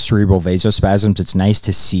cerebral vasospasms. It's nice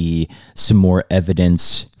to see some more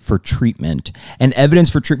evidence for treatment, and evidence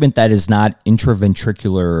for treatment that is not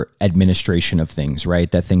intraventricular administration of things, right?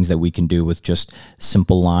 That things that we can do with just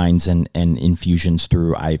simple lines and infusions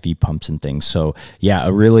through IV pumps and things. So yeah,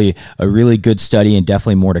 a really good study, and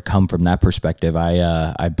definitely more to come from that perspective,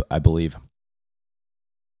 I believe.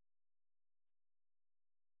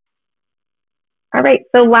 All right,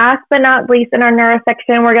 so last but not least in our neuro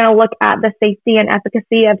section, we're going to look at the safety and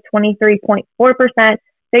efficacy of 23.4%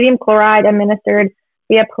 sodium chloride administered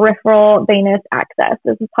via peripheral venous access.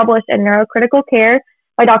 This is published in Neurocritical Care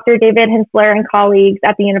by Dr. David Hensler and colleagues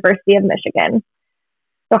at the University of Michigan.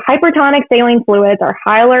 So hypertonic saline fluids are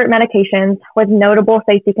high alert medications with notable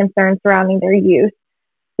safety concerns surrounding their use.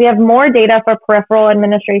 We have more data for peripheral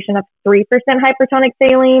administration of 3% hypertonic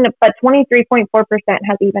saline, but 23.4%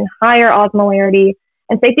 has even higher osmolarity,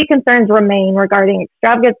 and safety concerns remain regarding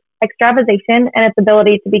extravasation and its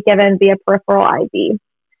ability to be given via peripheral IV.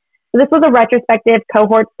 So this was a retrospective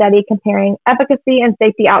cohort study comparing efficacy and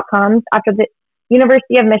safety outcomes after the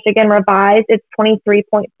University of Michigan revised its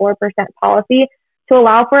 23.4% policy to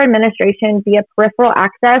allow for administration via peripheral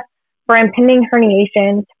access for impending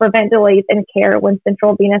herniation to prevent delays in care when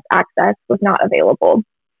central venous access was not available.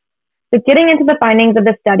 So getting into the findings of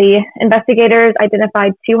the study, investigators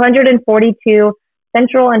identified 242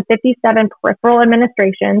 central and 57 peripheral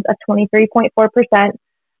administrations of 23.4%,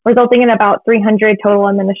 resulting in about 300 total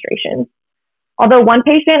administrations. Although one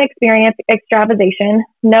patient experienced extravasation,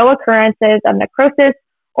 no occurrences of necrosis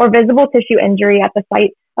or visible tissue injury at the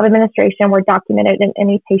site of administration were documented in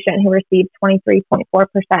any patient who received 23.4%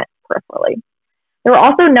 peripherally. There were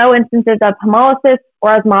also no instances of hemolysis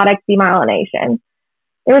or osmotic demyelination.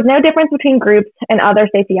 There was no difference between groups in other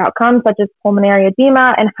safety outcomes, such as pulmonary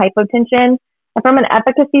edema and hypotension. And from an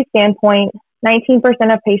efficacy standpoint, 19%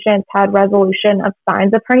 of patients had resolution of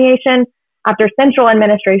signs of herniation after central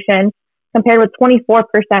administration, compared with 24%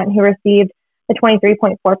 who received the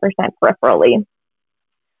 23.4% peripherally.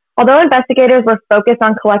 Although investigators were focused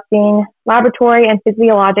on collecting laboratory and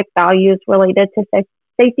physiologic values related to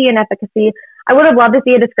safety and efficacy, I would have loved to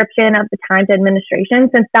see a description of the time to administration,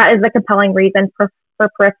 since that is the compelling reason for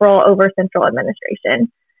peripheral over central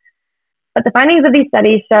administration. But the findings of these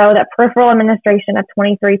studies show that peripheral administration of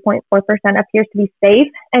 23.4% appears to be safe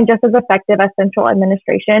and just as effective as central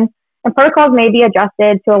administration, and protocols may be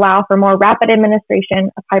adjusted to allow for more rapid administration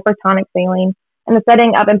of hypertonic saline in the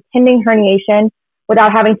setting of impending herniation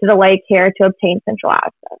without having to delay care to obtain central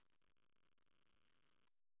access.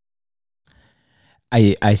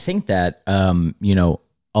 I think that,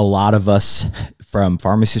 a lot of us from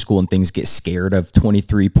pharmacy school and things get scared of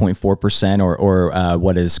 23.4% or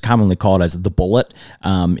what is commonly called as the bullet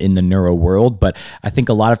in the neuro world. But I think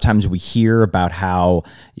a lot of times we hear about how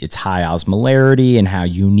it's high osmolarity and how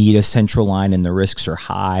you need a central line and the risks are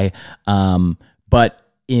high. But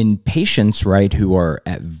in patients, right, who are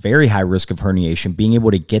at very high risk of herniation, being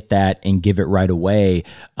able to get that and give it right away,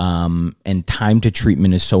 and time to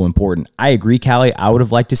treatment is so important. I agree, Callie. I would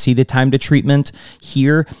have liked to see the time to treatment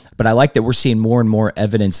here, but I like that we're seeing more and more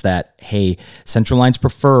evidence that, hey, central line's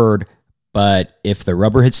preferred, but if the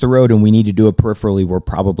rubber hits the road and we need to do it peripherally, we're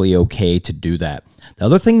probably okay to do that. The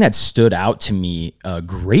other thing that stood out to me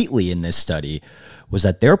greatly in this study was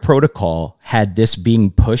that their protocol had this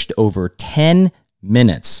being pushed over 10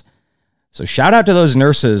 minutes. So shout out to those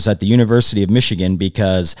nurses at the University of Michigan,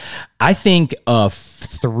 because I think a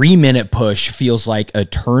 3-minute push feels like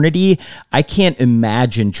eternity. I can't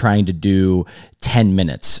imagine trying to do 10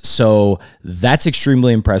 minutes. So that's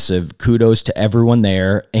extremely impressive. Kudos to everyone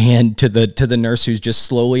there, and to the nurse who's just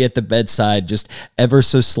slowly at the bedside, just ever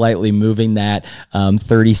so slightly moving that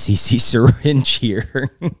 30 cc syringe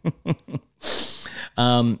here.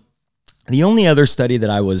 The only other study that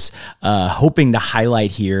I was hoping to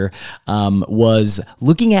highlight here was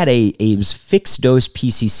looking at a fixed dose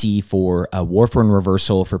PCC for warfarin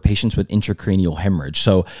reversal for patients with intracranial hemorrhage.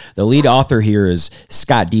 So the lead author here is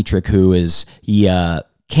Scott Dietrich, he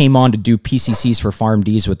came on to do PCCs for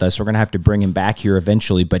PharmDs with us. We're going to have to bring him back here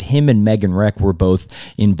eventually, but him and Megan Reck were both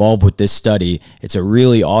involved with this study. It's a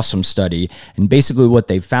really awesome study. And basically what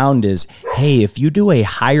they found is, hey, if you do a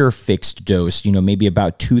higher fixed dose, maybe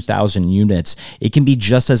about 2,000 units, it can be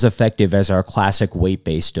just as effective as our classic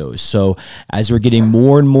weight-based dose. So as we're getting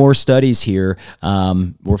more and more studies here,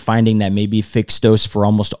 we're finding that maybe fixed dose for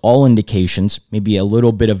almost all indications, maybe a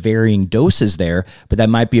little bit of varying doses there, but that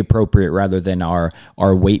might be appropriate rather than our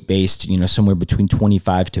weight-based, somewhere between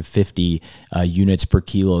 25 to 50 units per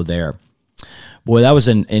kilo there. Boy, that was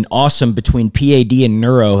an awesome, between PAD and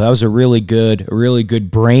neuro, that was a really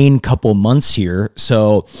good brain couple months here.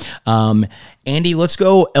 So, Andy, let's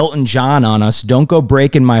go Elton John on us. Don't go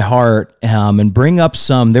breaking my heart, and bring up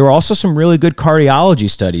there were also some really good cardiology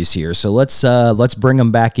studies here. So let's bring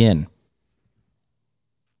them back in.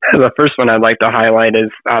 The first one I'd like to highlight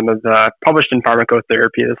is was published in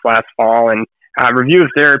Pharmacotherapy this last fall, and review of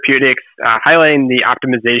therapeutics highlighting the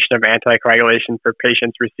optimization of anticoagulation for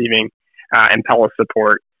patients receiving Impella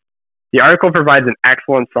support. The article provides an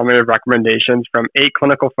excellent summary of recommendations from 8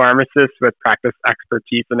 clinical pharmacists with practice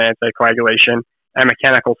expertise in anticoagulation and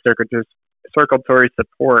mechanical circulatory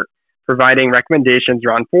support, providing recommendations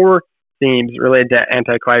around 4 themes related to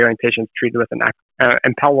anticoagulating patients treated with an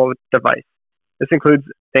Impella device. This includes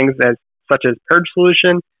things such as purge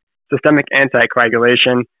solution, systemic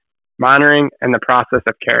anticoagulation, monitoring, and the process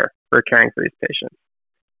of care for caring for these patients.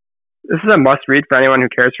 This is a must-read for anyone who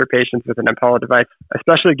cares for patients with an Impella device,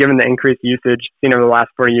 especially given the increased usage seen over the last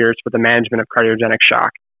 4 years for the management of cardiogenic shock.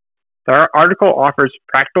 The article offers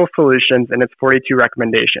practical solutions in its 42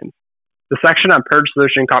 recommendations. The section on purge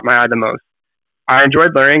solution caught my eye the most. I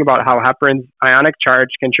enjoyed learning about how heparin's ionic charge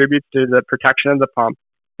contributes to the protection of the pump,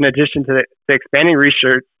 in addition to the expanding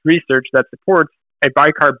research that supports a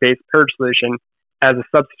bicarb-based purge solution as a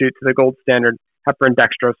substitute to the gold standard heparin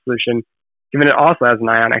dextrose solution, given it also has an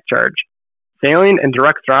ionic charge. Saline and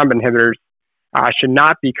direct thrombin inhibitors should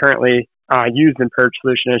not be currently used in purge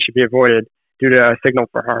solution and should be avoided due to a signal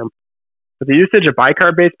for harm. But the usage of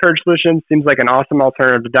bicarb-based purge solutions seems like an awesome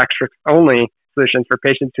alternative to dextrose-only solutions for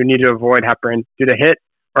patients who need to avoid heparin due to HIT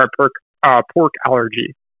or a pork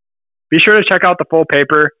allergy. Be sure to check out the full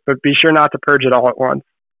paper, but be sure not to purge it all at once.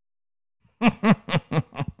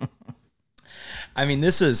 I mean,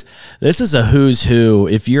 this is a who's who.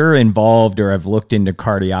 If you're involved or have looked into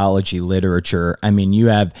cardiology literature, I mean, you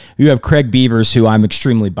have Craig Beavers, who I'm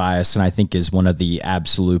extremely biased and I think is one of the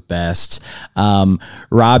absolute best.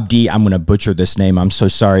 Rob D, I'm going to butcher this name, I'm so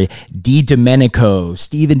sorry. D. Domenico,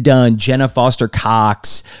 Stephen Dunn, Jenna Foster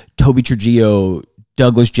Cox, Toby Trujillo,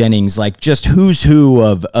 Douglas Jennings, like just who's who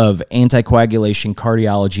of anticoagulation,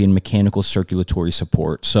 cardiology, and mechanical circulatory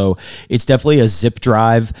support. So it's definitely a zip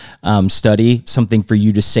drive study, something for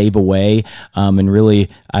you to save away. And really,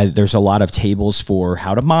 there's a lot of tables for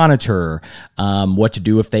how to monitor, what to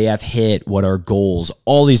do if they have hit, what are goals,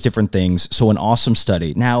 all these different things. So an awesome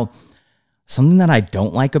study. Now, something that I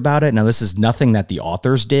don't like about it, now this is nothing that the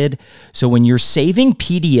authors did. So when you're saving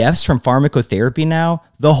PDFs from pharmacotherapy now,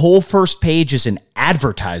 the whole first page is an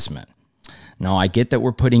advertisement. Now I get that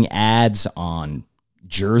we're putting ads on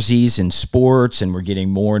jerseys and sports and we're getting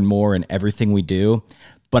more and more in everything we do,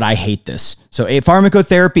 but I hate this. So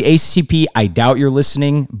pharmacotherapy, ACCP, I doubt you're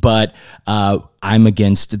listening, but I'm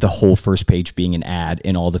against the whole first page being an ad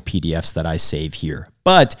in all the PDFs that I save here.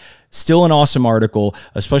 But still an awesome article,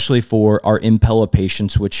 especially for our Impella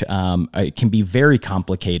patients, which it can be very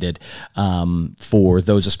complicated for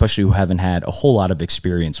those, especially who haven't had a whole lot of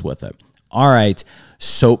experience with it. All right,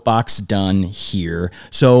 soapbox done here.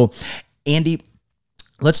 So, Andy,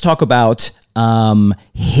 let's talk about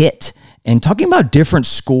HIT and talking about different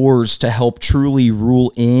scores to help truly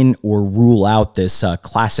rule in or rule out this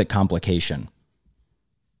classic complication.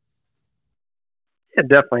 Yeah,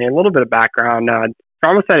 definitely. A little bit of background.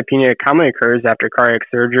 Thrombocytopenia commonly occurs after cardiac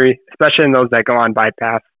surgery, especially in those that go on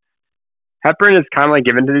bypass. Heparin is commonly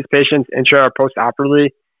given to these patients intra or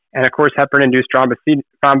post-operatively, and of course, heparin-induced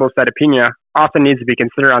thrombocytopenia often needs to be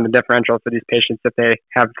considered on the differential for these patients if they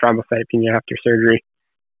have thrombocytopenia after surgery.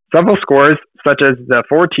 Several scores, such as the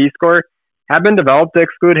 4T score, have been developed to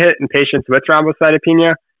exclude HIT in patients with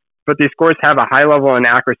thrombocytopenia, but these scores have a high level of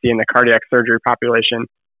inaccuracy in the cardiac surgery population.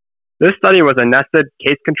 This study was a nested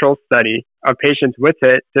case-control study of patients with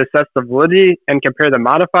HIT to assess the validity and compare the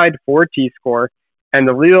modified 4T score and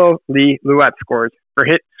the Leo-Lee-Louette scores for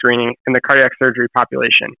HIT screening in the cardiac surgery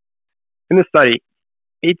population. In the study,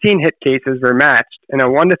 18 HIT cases were matched in a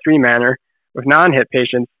 1-to-3 manner with non-HIT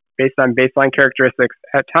patients based on baseline characteristics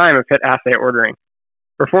at time of HIT assay ordering.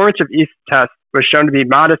 Performance of each test was shown to be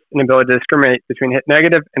modest in ability to discriminate between HIT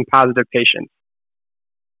negative and positive patients.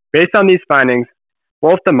 Based on these findings,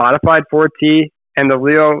 both the modified 4T and the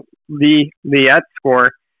Leo-Lee-Louette score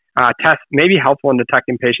test may be helpful in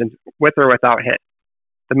detecting patients with or without HIT.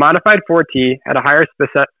 The modified 4T had a higher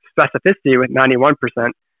specificity with 91%,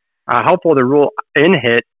 helpful to rule in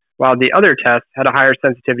HIT, while the other test had a higher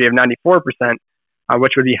sensitivity of 94%,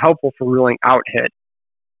 which would be helpful for ruling out HIT.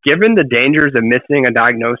 Given the dangers of missing a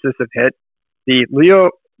diagnosis of HIT, the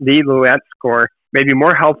Leo-Lee-Louette score may be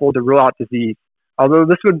more helpful to rule out disease, although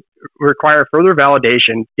this would require further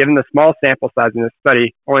validation given the small sample size in this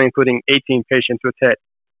study, only including 18 patients with HIT.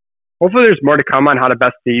 Hopefully there's more to come on how to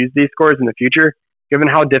best to use these scores in the future, given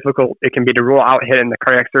how difficult it can be to rule out HIT in the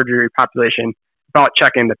cardiac surgery population without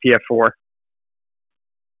checking the PF4.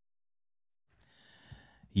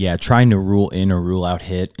 Yeah, trying to rule in or rule out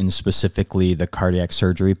HIT, and specifically the cardiac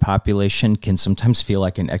surgery population, can sometimes feel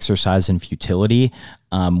like an exercise in futility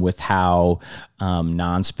with how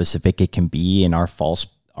non-specific it can be in our false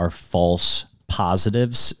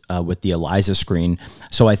positives with the ELISA screen.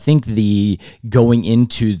 So I think the going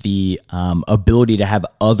into the ability to have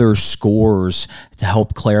other scores to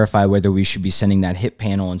help clarify whether we should be sending that HIT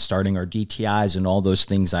panel and starting our DTIs and all those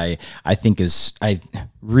things, I think is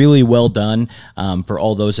really well done for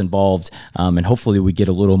all those involved, and hopefully we get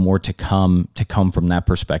a little more to come from that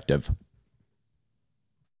perspective.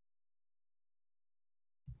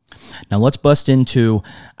 Now let's bust into,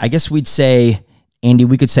 I guess we'd say, Andy,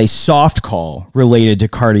 we could say soft call related to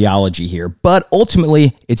cardiology here, but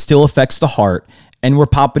ultimately it still affects the heart, and we're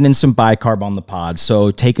popping in some bicarb on the pod.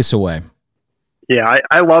 So take us away. Yeah,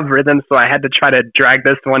 I love rhythm, so I had to try to drag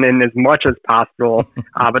this one in as much as possible.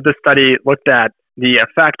 But this study looked at the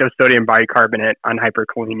effect of sodium bicarbonate on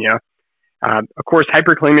hyperkalemia. Of course,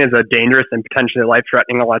 hyperkalemia is a dangerous and potentially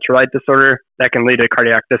life-threatening electrolyte disorder that can lead to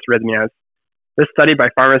cardiac dysrhythmias. This study by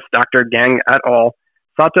pharmacist Dr. Gang et al.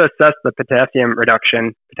 Sought to assess the potassium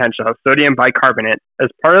reduction potential of sodium bicarbonate as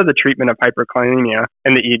part of the treatment of hyperkalemia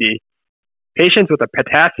in the ED. Patients with a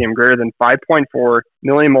potassium greater than 5.4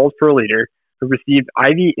 millimoles per liter who received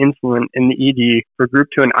IV insulin in the ED were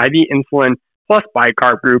grouped to an IV insulin plus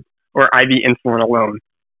bicarb group or IV insulin alone.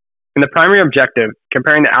 In the primary objective,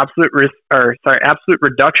 comparing the absolute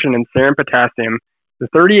reduction in serum potassium, the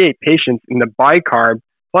 38 patients in the bicarb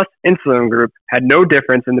plus insulin group had no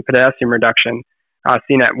difference in the potassium reduction,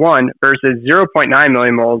 seen at 1 versus 0.9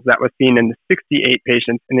 millimoles that was seen in the 68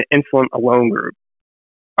 patients in the insulin alone group.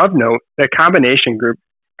 Of note, the combination group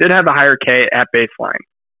did have a higher K at baseline.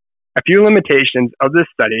 A few limitations of this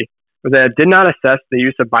study was that it did not assess the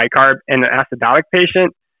use of bicarb in an acidotic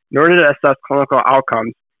patient, nor did it assess clinical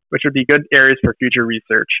outcomes, which would be good areas for future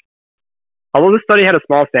research. Although the study had a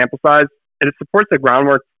small sample size, it supports the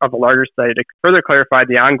groundwork of a larger study to further clarify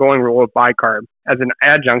the ongoing role of bicarb as an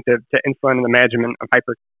adjunctive to insulin in the management of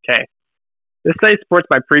hyper-K. This study supports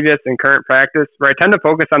my previous and current practice, where I tend to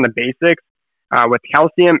focus on the basics with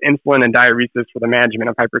calcium, insulin, and diuresis for the management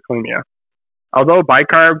of hyperkalemia. Although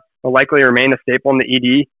bicarb will likely remain a staple in the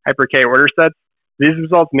ED hyper-K order sets, these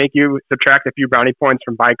results make you subtract a few brownie points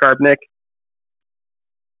from bicarb, Nick.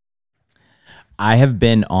 I have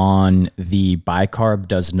been on the bicarb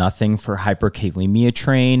does nothing for hyperkalemia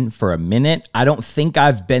train for a minute. I don't think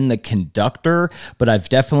I've been the conductor, but I've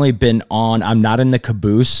definitely been on. I'm not in the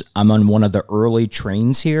caboose. I'm on one of the early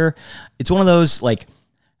trains here. It's one of those, like,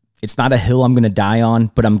 it's not a hill I'm going to die on,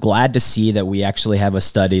 but I'm glad to see that we actually have a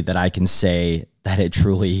study that I can say that it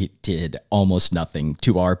truly did almost nothing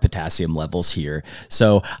to our potassium levels here.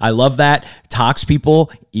 So I love that. Tox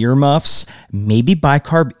people, earmuffs, maybe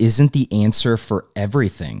bicarb isn't the answer for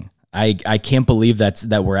everything. I can't believe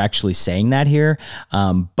that we're actually saying that here.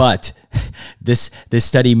 But this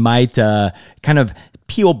study might kind of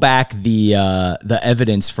peel back the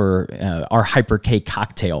evidence for our hyper-K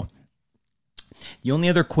cocktail. The only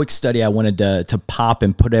other quick study I wanted to pop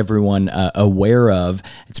and put everyone aware of,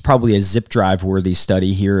 it's probably a zip drive worthy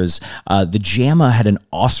study here, is the JAMA had an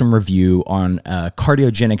awesome review on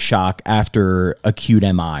cardiogenic shock after acute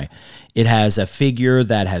MI. It has a figure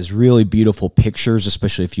that has really beautiful pictures,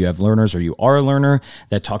 especially if you have learners or you are a learner,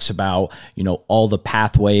 that talks about, all the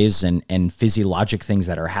pathways and physiologic things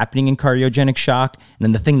that are happening in cardiogenic shock. And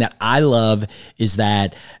then the thing that I love is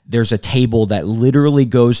that there's a table that literally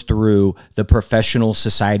goes through the professional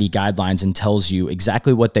society guidelines and tells you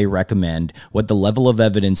exactly what they recommend, what the level of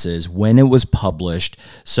evidence is, when it was published.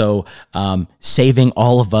 So saving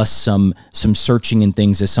all of us some searching and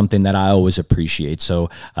things is something that I always appreciate. So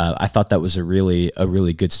I thought that was a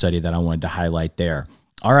really good study that I wanted to highlight there.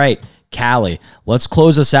 All right, Callie, let's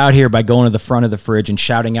close us out here by going to the front of the fridge and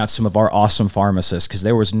shouting out some of our awesome pharmacists, because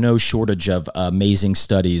there was no shortage of amazing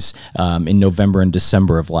studies in November and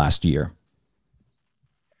December of last year.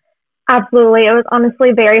 Absolutely. It was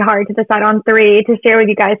honestly very hard to decide on 3 to share with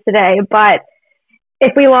you guys today, but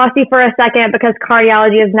if we lost you for a second because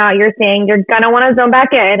cardiology is not your thing, you're going to want to zone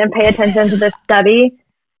back in and pay attention to this study.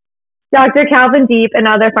 Dr. Calvin Deep and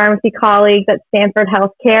other pharmacy colleagues at Stanford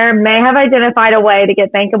Healthcare may have identified a way to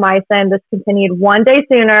get vancomycin discontinued one day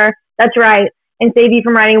sooner, that's right, and save you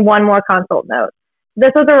from writing one more consult note.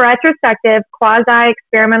 This was a retrospective,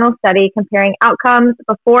 quasi-experimental study comparing outcomes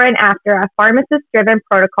before and after a pharmacist-driven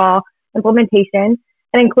protocol implementation,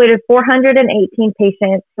 and included 418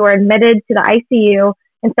 patients who were admitted to the ICU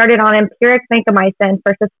and started on empiric vancomycin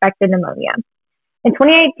for suspected pneumonia. In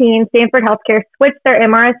 2018, Stanford Healthcare switched their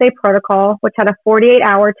MRSA protocol, which had a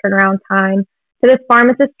 48-hour turnaround time, to this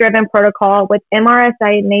pharmacist-driven protocol with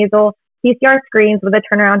MRSA nasal PCR screens with a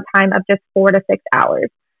turnaround time of just 4 to 6 hours.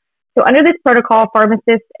 So under this protocol,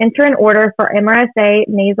 pharmacists enter an order for MRSA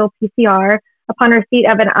nasal PCR upon receipt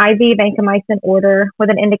of an IV vancomycin order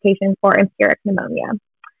with an indication for empiric pneumonia.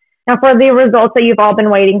 Now, for the results that you've all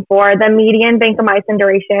been waiting for, the median vancomycin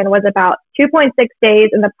duration was about 2.6 days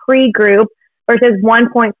in the pre-group versus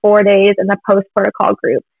 1.4 days in the post-protocol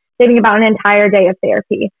group, saving about an entire day of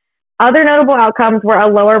therapy. Other notable outcomes were a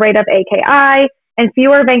lower rate of AKI and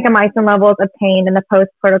fewer vancomycin levels obtained in the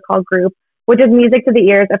post-protocol group, which is music to the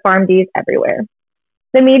ears of PharmDs everywhere.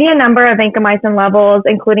 The median number of vancomycin levels,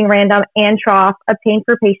 including random and trough, obtained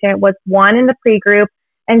per patient was 1 in the pre-group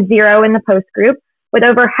and 0 in the post-group, with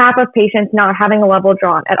over half of patients not having a level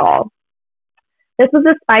drawn at all. This was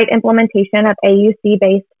despite implementation of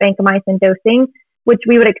AUC-based vancomycin dosing, which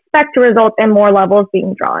we would expect to result in more levels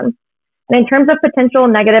being drawn. And in terms of potential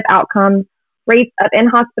negative outcomes, rates of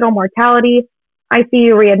in-hospital mortality,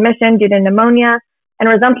 ICU readmission due to pneumonia, and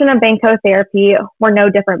resumption of vanco therapy were no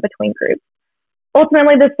different between groups.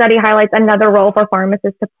 Ultimately, this study highlights another role for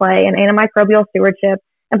pharmacists to play in antimicrobial stewardship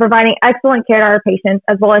and providing excellent care to our patients,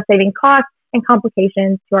 as well as saving costs and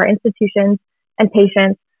complications to our institutions and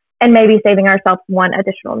patients, and maybe saving ourselves one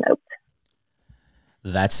additional note.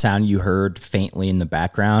 That sound you heard faintly in the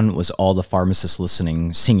background was all the pharmacists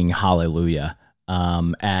listening, singing hallelujah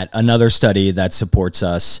at another study that supports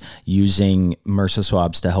us using MRSA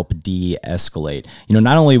swabs to help de-escalate.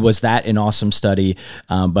 Not only was that an awesome study,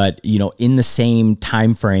 but in the same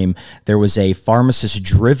time frame, there was a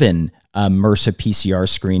pharmacist-driven MRSA PCR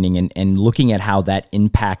screening and looking at how that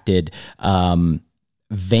impacted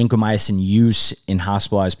vancomycin use in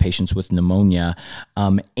hospitalized patients with pneumonia.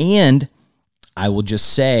 And I will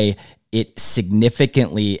just say it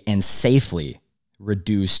significantly and safely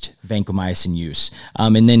reduced vancomycin use.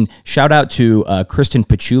 And then shout out to Kristen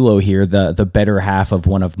Pachulo here, the better half of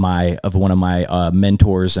one of my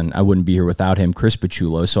mentors, and I wouldn't be here without him, Chris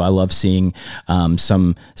Pachulo. So I love seeing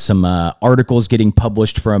some articles getting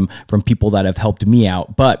published from people that have helped me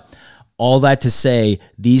out. But all that to say,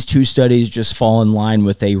 these two studies just fall in line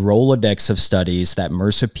with a Rolodex of studies that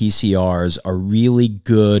MRSA PCRs are really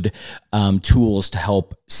good tools to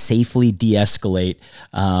help safely de-escalate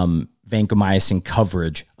vancomycin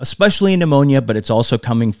coverage, especially in pneumonia, but it's also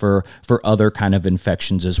coming for other kind of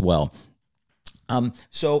infections as well.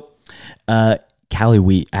 Callie,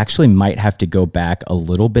 we actually might have to go back a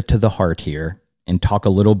little bit to the heart here and talk a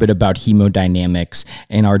little bit about hemodynamics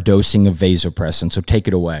and our dosing of vasopressin. So take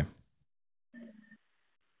it away.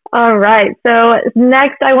 All right. So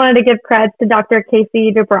next, I wanted to give credit to Dr.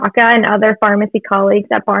 Casey Dubraka and other pharmacy colleagues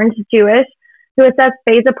at Barnes-Jewish who assessed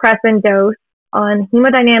vasopressin dose on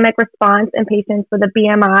hemodynamic response in patients with a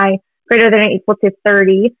BMI greater than or equal to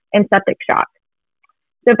 30 in septic shock.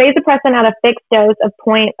 So vasopressin at a fixed dose of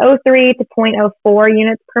 0.03 to 0.04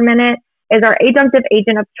 units per minute is our adjunctive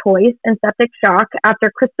agent of choice in septic shock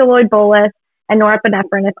after crystalloid bolus and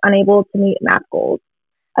norepinephrine if unable to meet MAP goals.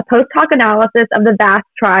 A post-hoc analysis of the VAST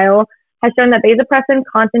trial has shown that vasopressin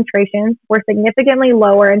concentrations were significantly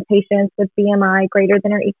lower in patients with BMI greater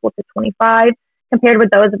than or equal to 25 compared with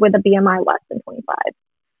those with a BMI less than 25.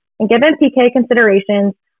 And given PK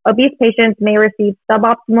considerations, obese patients may receive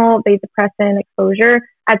suboptimal vasopressin exposure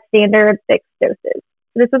at standard fixed doses.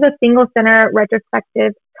 So this was a single-center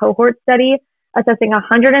retrospective cohort study assessing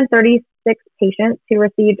 136 patients who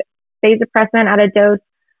received vasopressin at a dose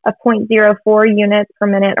of 0.04 units per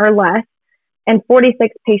minute or less, and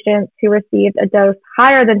 46 patients who received a dose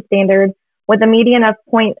higher than standard with a median of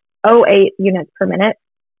 0.08 units per minute.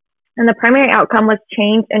 And the primary outcome was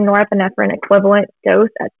change in norepinephrine equivalent dose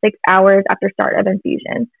at 6 hours after start of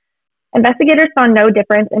infusion. Investigators saw no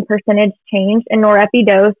difference in percentage change in norepi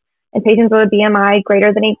dose in patients with a BMI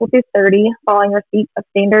greater than or equal to 30 following receipt of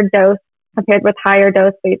standard dose compared with higher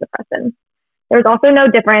dose vasopressin. There was also no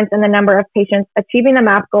difference in the number of patients achieving the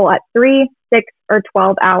MAP goal at 3, 6, or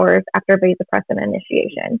 12 hours after vasopressin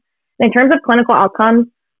initiation. And in terms of clinical outcomes,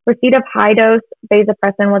 receipt of high-dose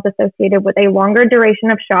vasopressin was associated with a longer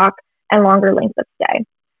duration of shock and longer length of stay.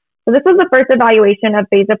 So this was the first evaluation of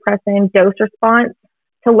vasopressin dose response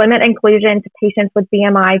to limit inclusion to patients with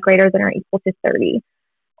BMI greater than or equal to 30.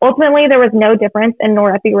 Ultimately, there was no difference in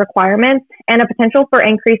norepi requirements and a potential for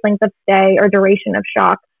increased length of stay or duration of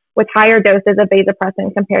shock with higher doses of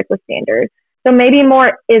vasopressin compared with standard. So maybe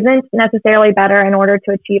more isn't necessarily better in order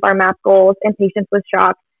to achieve our MAP goals in patients with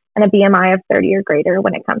shock and a BMI of 30 or greater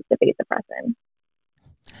when it comes to vasopressin.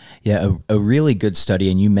 Yeah, a really good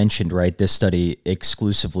study. And you mentioned, right, this study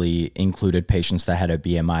exclusively included patients that had a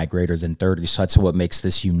BMI greater than 30. So that's what makes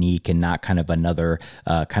this unique and not kind of another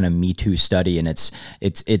kind of Me Too study. And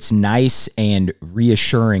it's nice and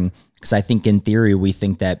reassuring, because I think in theory, we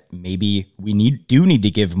think that maybe we do need to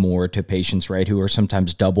give more to patients, right, who are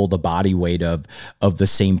sometimes double the body weight of the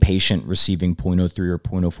same patient receiving 0.03 or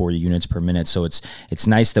 0.04 units per minute. So it's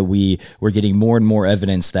nice that we're getting more and more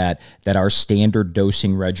evidence that our standard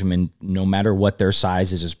dosing regimen, no matter what their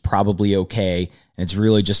size is probably okay. And it's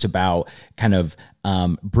really just about kind of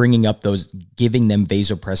bringing up giving them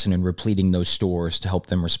vasopressin and repleting those stores to help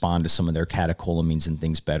them respond to some of their catecholamines and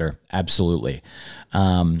things better. Absolutely.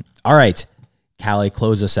 All right, Callie,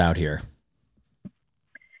 close us out here.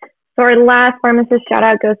 So our last pharmacist shout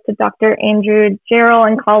out goes to Dr. Andrew Jarrell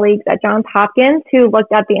and colleagues at Johns Hopkins who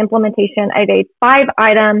looked at the implementation of a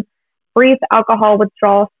 5-item brief alcohol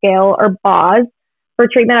withdrawal scale, or BAWS, for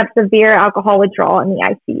treatment of severe alcohol withdrawal in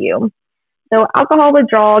the ICU. So alcohol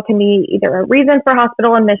withdrawal can be either a reason for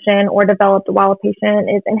hospital admission or developed while a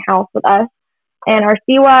patient is in-house with us. And our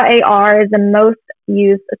CEWA-AR is the most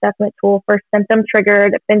used assessment tool for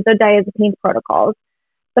symptom-triggered benzodiazepine protocols.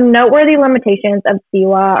 Some noteworthy limitations of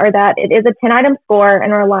CEWA are that it is a 10-item score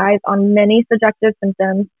and relies on many subjective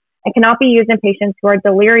symptoms and cannot be used in patients who are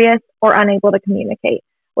delirious or unable to communicate,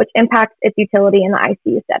 which impacts its utility in the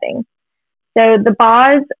ICU setting. So the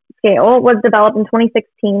BAWS scale was developed in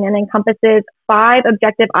 2016 and encompasses 5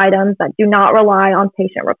 objective items that do not rely on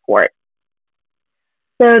patient report.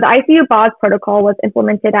 So the ICU BAWS protocol was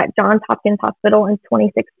implemented at Johns Hopkins Hospital in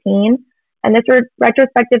 2016, and this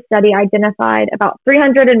retrospective study identified about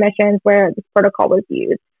 300 admissions where this protocol was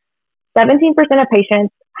used. 17% of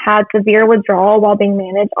patients had severe withdrawal while being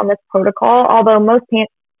managed on this protocol, although most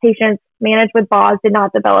patients managed with BOS did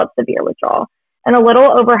not develop severe withdrawal. And a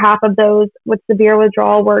little over half of those with severe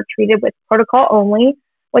withdrawal were treated with protocol only,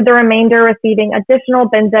 with the remainder receiving additional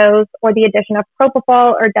benzos or the addition of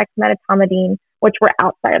propofol or dexmedetomidine, which were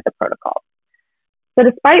outside of the protocol. So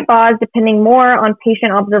despite BOS depending more on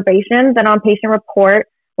patient observation than on patient report,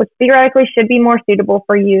 which theoretically should be more suitable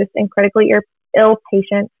for use in critically ill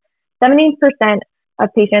patients, 70% of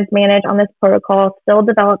patients managed on this protocol still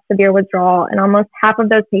developed severe withdrawal, and almost half of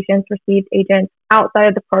those patients received agents outside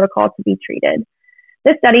of the protocol to be treated.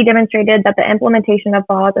 This study demonstrated that the implementation of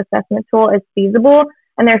BOS assessment tool is feasible,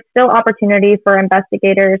 and there's still opportunity for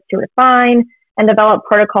investigators to refine and develop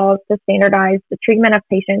protocols to standardize the treatment of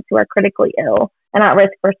patients who are critically ill and at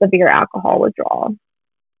risk for severe alcohol withdrawal.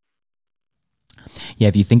 Yeah,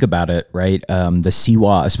 if you think about it, right, the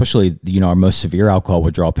CWA, especially, our most severe alcohol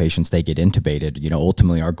withdrawal patients, they get intubated.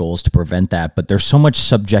 Ultimately our goal is to prevent that, but there's so much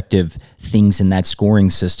subjective things in that scoring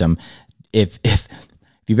system. If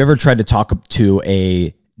you've ever tried to talk to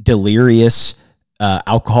a delirious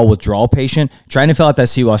alcohol withdrawal patient, trying to fill out that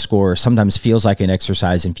CWA score sometimes feels like an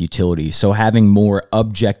exercise in futility. So having more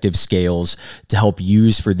objective scales to help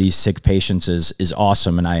use for these sick patients is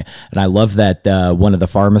awesome. And I love that one of the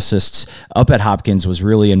pharmacists up at Hopkins was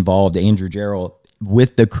really involved, Andrew Jarrell,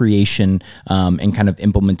 with the creation and kind of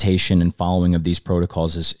implementation and following of these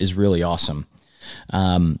protocols is really awesome.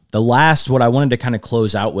 The last, what I wanted to kind of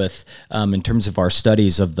close out with in terms of our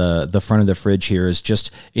studies of the front of the fridge here is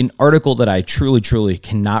just an article that I truly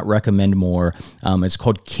cannot recommend more. It's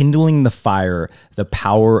called Kindling the Fire, The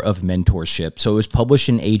Power of Mentorship. So it was published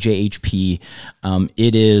in AJHP.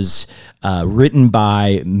 It is written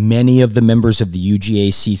by many of the members of the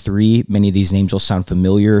UGAC3. Many of these names will sound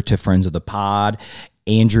familiar to friends of the pod.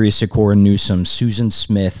 Andrea Sikora Newsom, Susan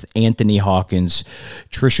Smith, Anthony Hawkins,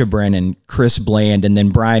 Trisha Brennan, Chris Bland, and then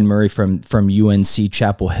Brian Murray from UNC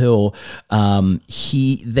Chapel Hill.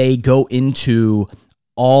 They go into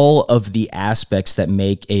all of the aspects that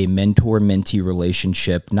make a mentor-mentee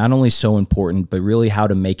relationship not only so important, but really how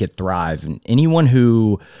to make it thrive. And anyone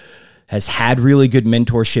who has had really good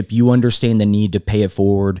mentorship, you understand the need to pay it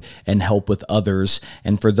forward and help with others.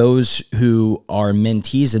 And for those who are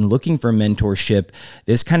mentees and looking for mentorship,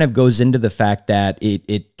 this kind of goes into the fact that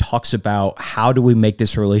it talks about how do we make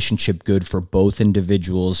this relationship good for both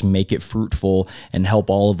individuals, make it fruitful, and help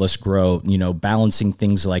all of us grow, balancing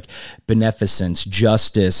things like beneficence,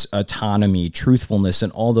 justice, autonomy, truthfulness,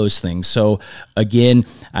 and all those things. So again,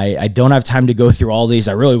 I don't have time to go through all these.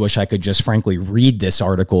 I really wish I could just frankly read this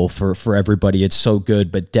article for everybody. It's so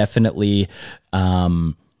good, but definitely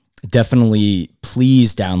please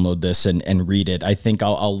download this and read it. I think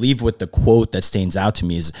I'll leave with the quote that stands out to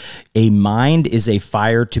me is, "A mind is a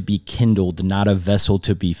fire to be kindled, not a vessel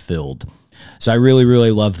to be filled." So I really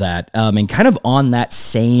love that. And kind of on that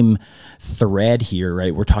same thread here,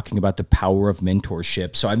 right, we're talking about the power of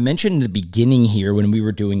mentorship. So I mentioned in the beginning here when we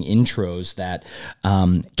were doing intros that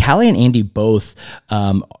Callie and Andy both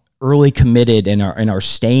early committed and are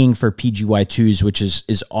staying for PGY2s, which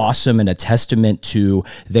is awesome and a testament to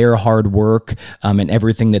their hard work and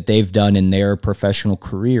everything that they've done in their professional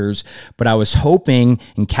careers. But I was hoping,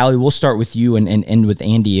 and Callie, we'll start with you and end with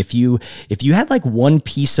Andy. If you had like one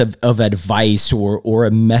piece of advice or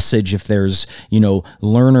a message, if there's,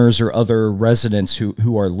 learners or other residents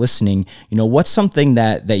who are listening, what's something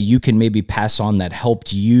that you can maybe pass on that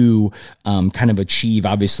helped you kind of achieve,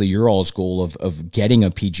 obviously, your all's goal of getting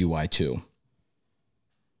a PGY2?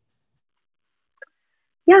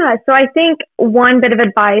 Yeah, so I think one bit of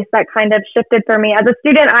advice that kind of shifted for me as a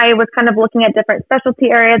student, I was kind of looking at different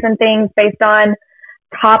specialty areas and things based on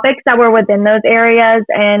topics that were within those areas,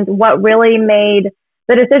 and what really made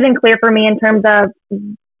the decision clear for me in terms of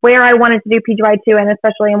where I wanted to do PGY2 and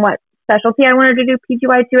especially in what specialty I wanted to do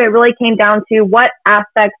PGY2, it really came down to what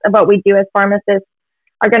aspects of what we do as pharmacists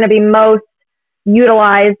are going to be most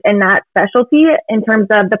utilized in that specialty in terms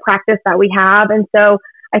of the practice that we have. And so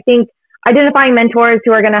I think identifying mentors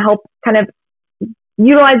who are going to help kind of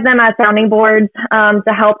utilize them as sounding boards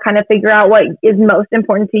to help kind of figure out what is most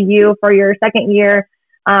important to you for your second year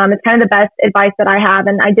is kind of the best advice that I have,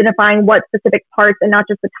 and identifying what specific parts and not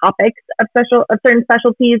just the topics of certain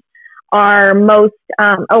specialties are most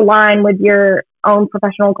aligned with your own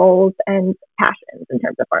professional goals and passions in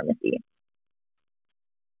terms of pharmacy.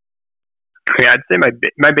 Yeah, I'd say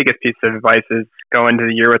my biggest piece of advice is go into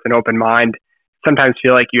the year with an open mind. Sometimes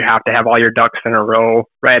feel like you have to have all your ducks in a row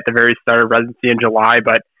right at the very start of residency in July,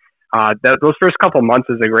 but those first couple months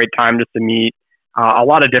is a great time just to meet a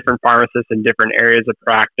lot of different pharmacists in different areas of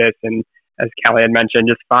practice and as Callie had mentioned,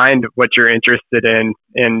 just find what you're interested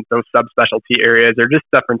in those subspecialty areas or just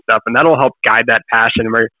different stuff. And that'll help guide that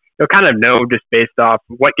passion where you'll kind of know just based off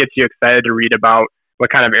what gets you excited to read about, what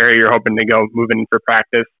kind of area you're hoping to go moving in for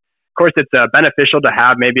practice. Of course, it's beneficial to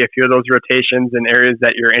have maybe a few of those rotations in areas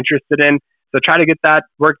that you're interested in. So try to get that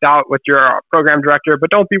worked out with your program director, but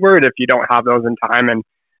don't be worried if you don't have those in time. And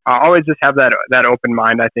always just have that open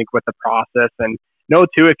mind, I think, with the process. And know,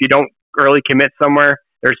 too, if you don't early commit somewhere,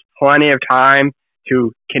 there's plenty of time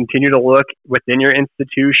to continue to look within your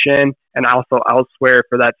institution and also elsewhere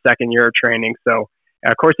for that second year of training. So,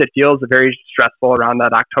 of course, it feels very stressful around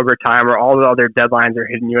that October time where all the other deadlines are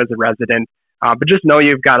hitting you as a resident. But just know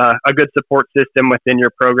you've got a good support system within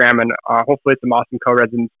your program and hopefully some awesome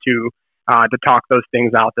co-residents to talk those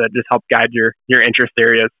things out that just help guide your interest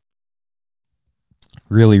areas.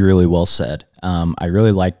 Really, really well said. I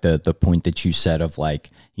really like the point that you said of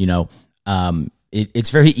like, it's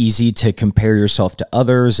very easy to compare yourself to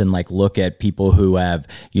others and like look at people who have,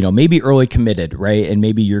 maybe early committed, right? And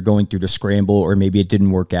maybe you're going through the scramble or maybe it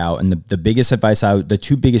didn't work out. And the biggest advice, the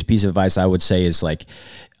two biggest pieces of advice I would say is like,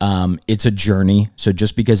 it's a journey. So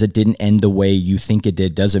just because it didn't end the way you think it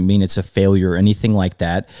did doesn't mean it's a failure or anything like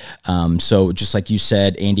that. So just like you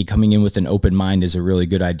said, Andy, coming in with an open mind is a really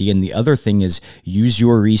good idea. And the other thing is use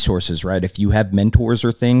your resources, right? If you have mentors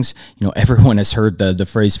or things, everyone has heard the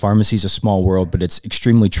phrase pharmacy is a small world, but it's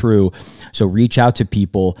extremely true. So reach out to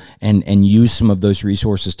people and use some of those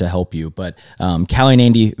resources to help you. But Callie and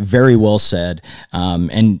Andy, very well said.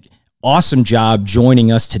 And awesome job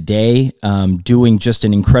joining us today, doing just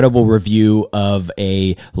an incredible review of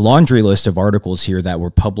a laundry list of articles here that were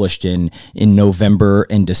published in November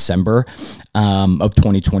and December of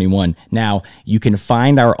 2021. Now, you can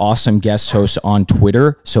find our awesome guest hosts on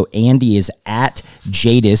Twitter. So Andy is at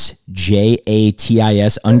Jatis,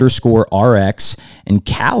 JATIS _RX, and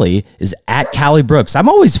Callie is at Callie Brooks. I'm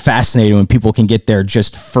always fascinated when people can get their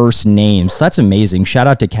just first names. So that's amazing. Shout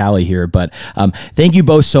out to Callie here. But thank you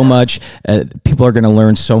both so much. People are going to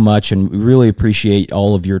learn so much, and we really appreciate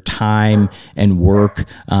all of your time and work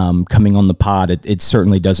coming on the pod. It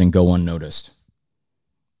certainly doesn't go unnoticed.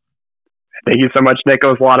 Thank you so much, Nick. It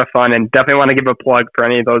was a lot of fun, and definitely want to give a plug for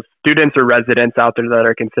any of those students or residents out there that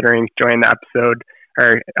are considering joining the episode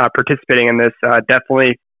or participating in this.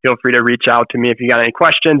 Definitely feel free to reach out to me if you got any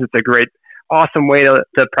questions. It's a great, awesome way to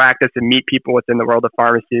practice and meet people within the world of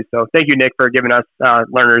pharmacy. So thank you, Nick, for giving us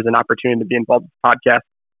learners an opportunity to be involved in the podcast.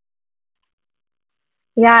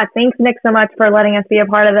 Yeah, thanks, Nick, so much for letting us be a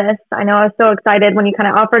part of this. I know I was so excited when you kind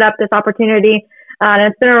of offered up this opportunity, and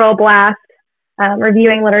it's been a real blast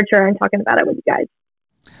reviewing literature and talking about it with you guys.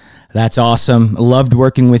 That's awesome. Loved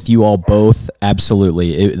working with you all both.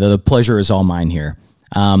 Absolutely. The pleasure is all mine here.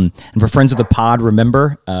 And for friends of the pod,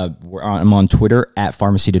 remember, I'm on Twitter at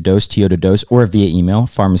Pharmacy to Dose, TO to Dose, or via email,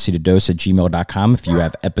 pharmacytodose@gmail.com if you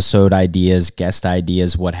have episode ideas, guest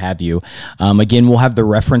ideas, what have you. Again, we'll have the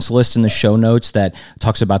reference list in the show notes that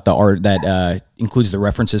talks about the art that includes the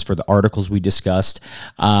references for the articles we discussed.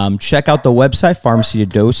 Check out the website,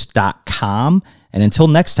 pharmacytodose.com. And until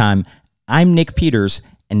next time, I'm Nick Peters,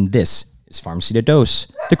 and this is Pharmacy to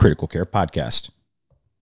Dose, the Critical Care Podcast.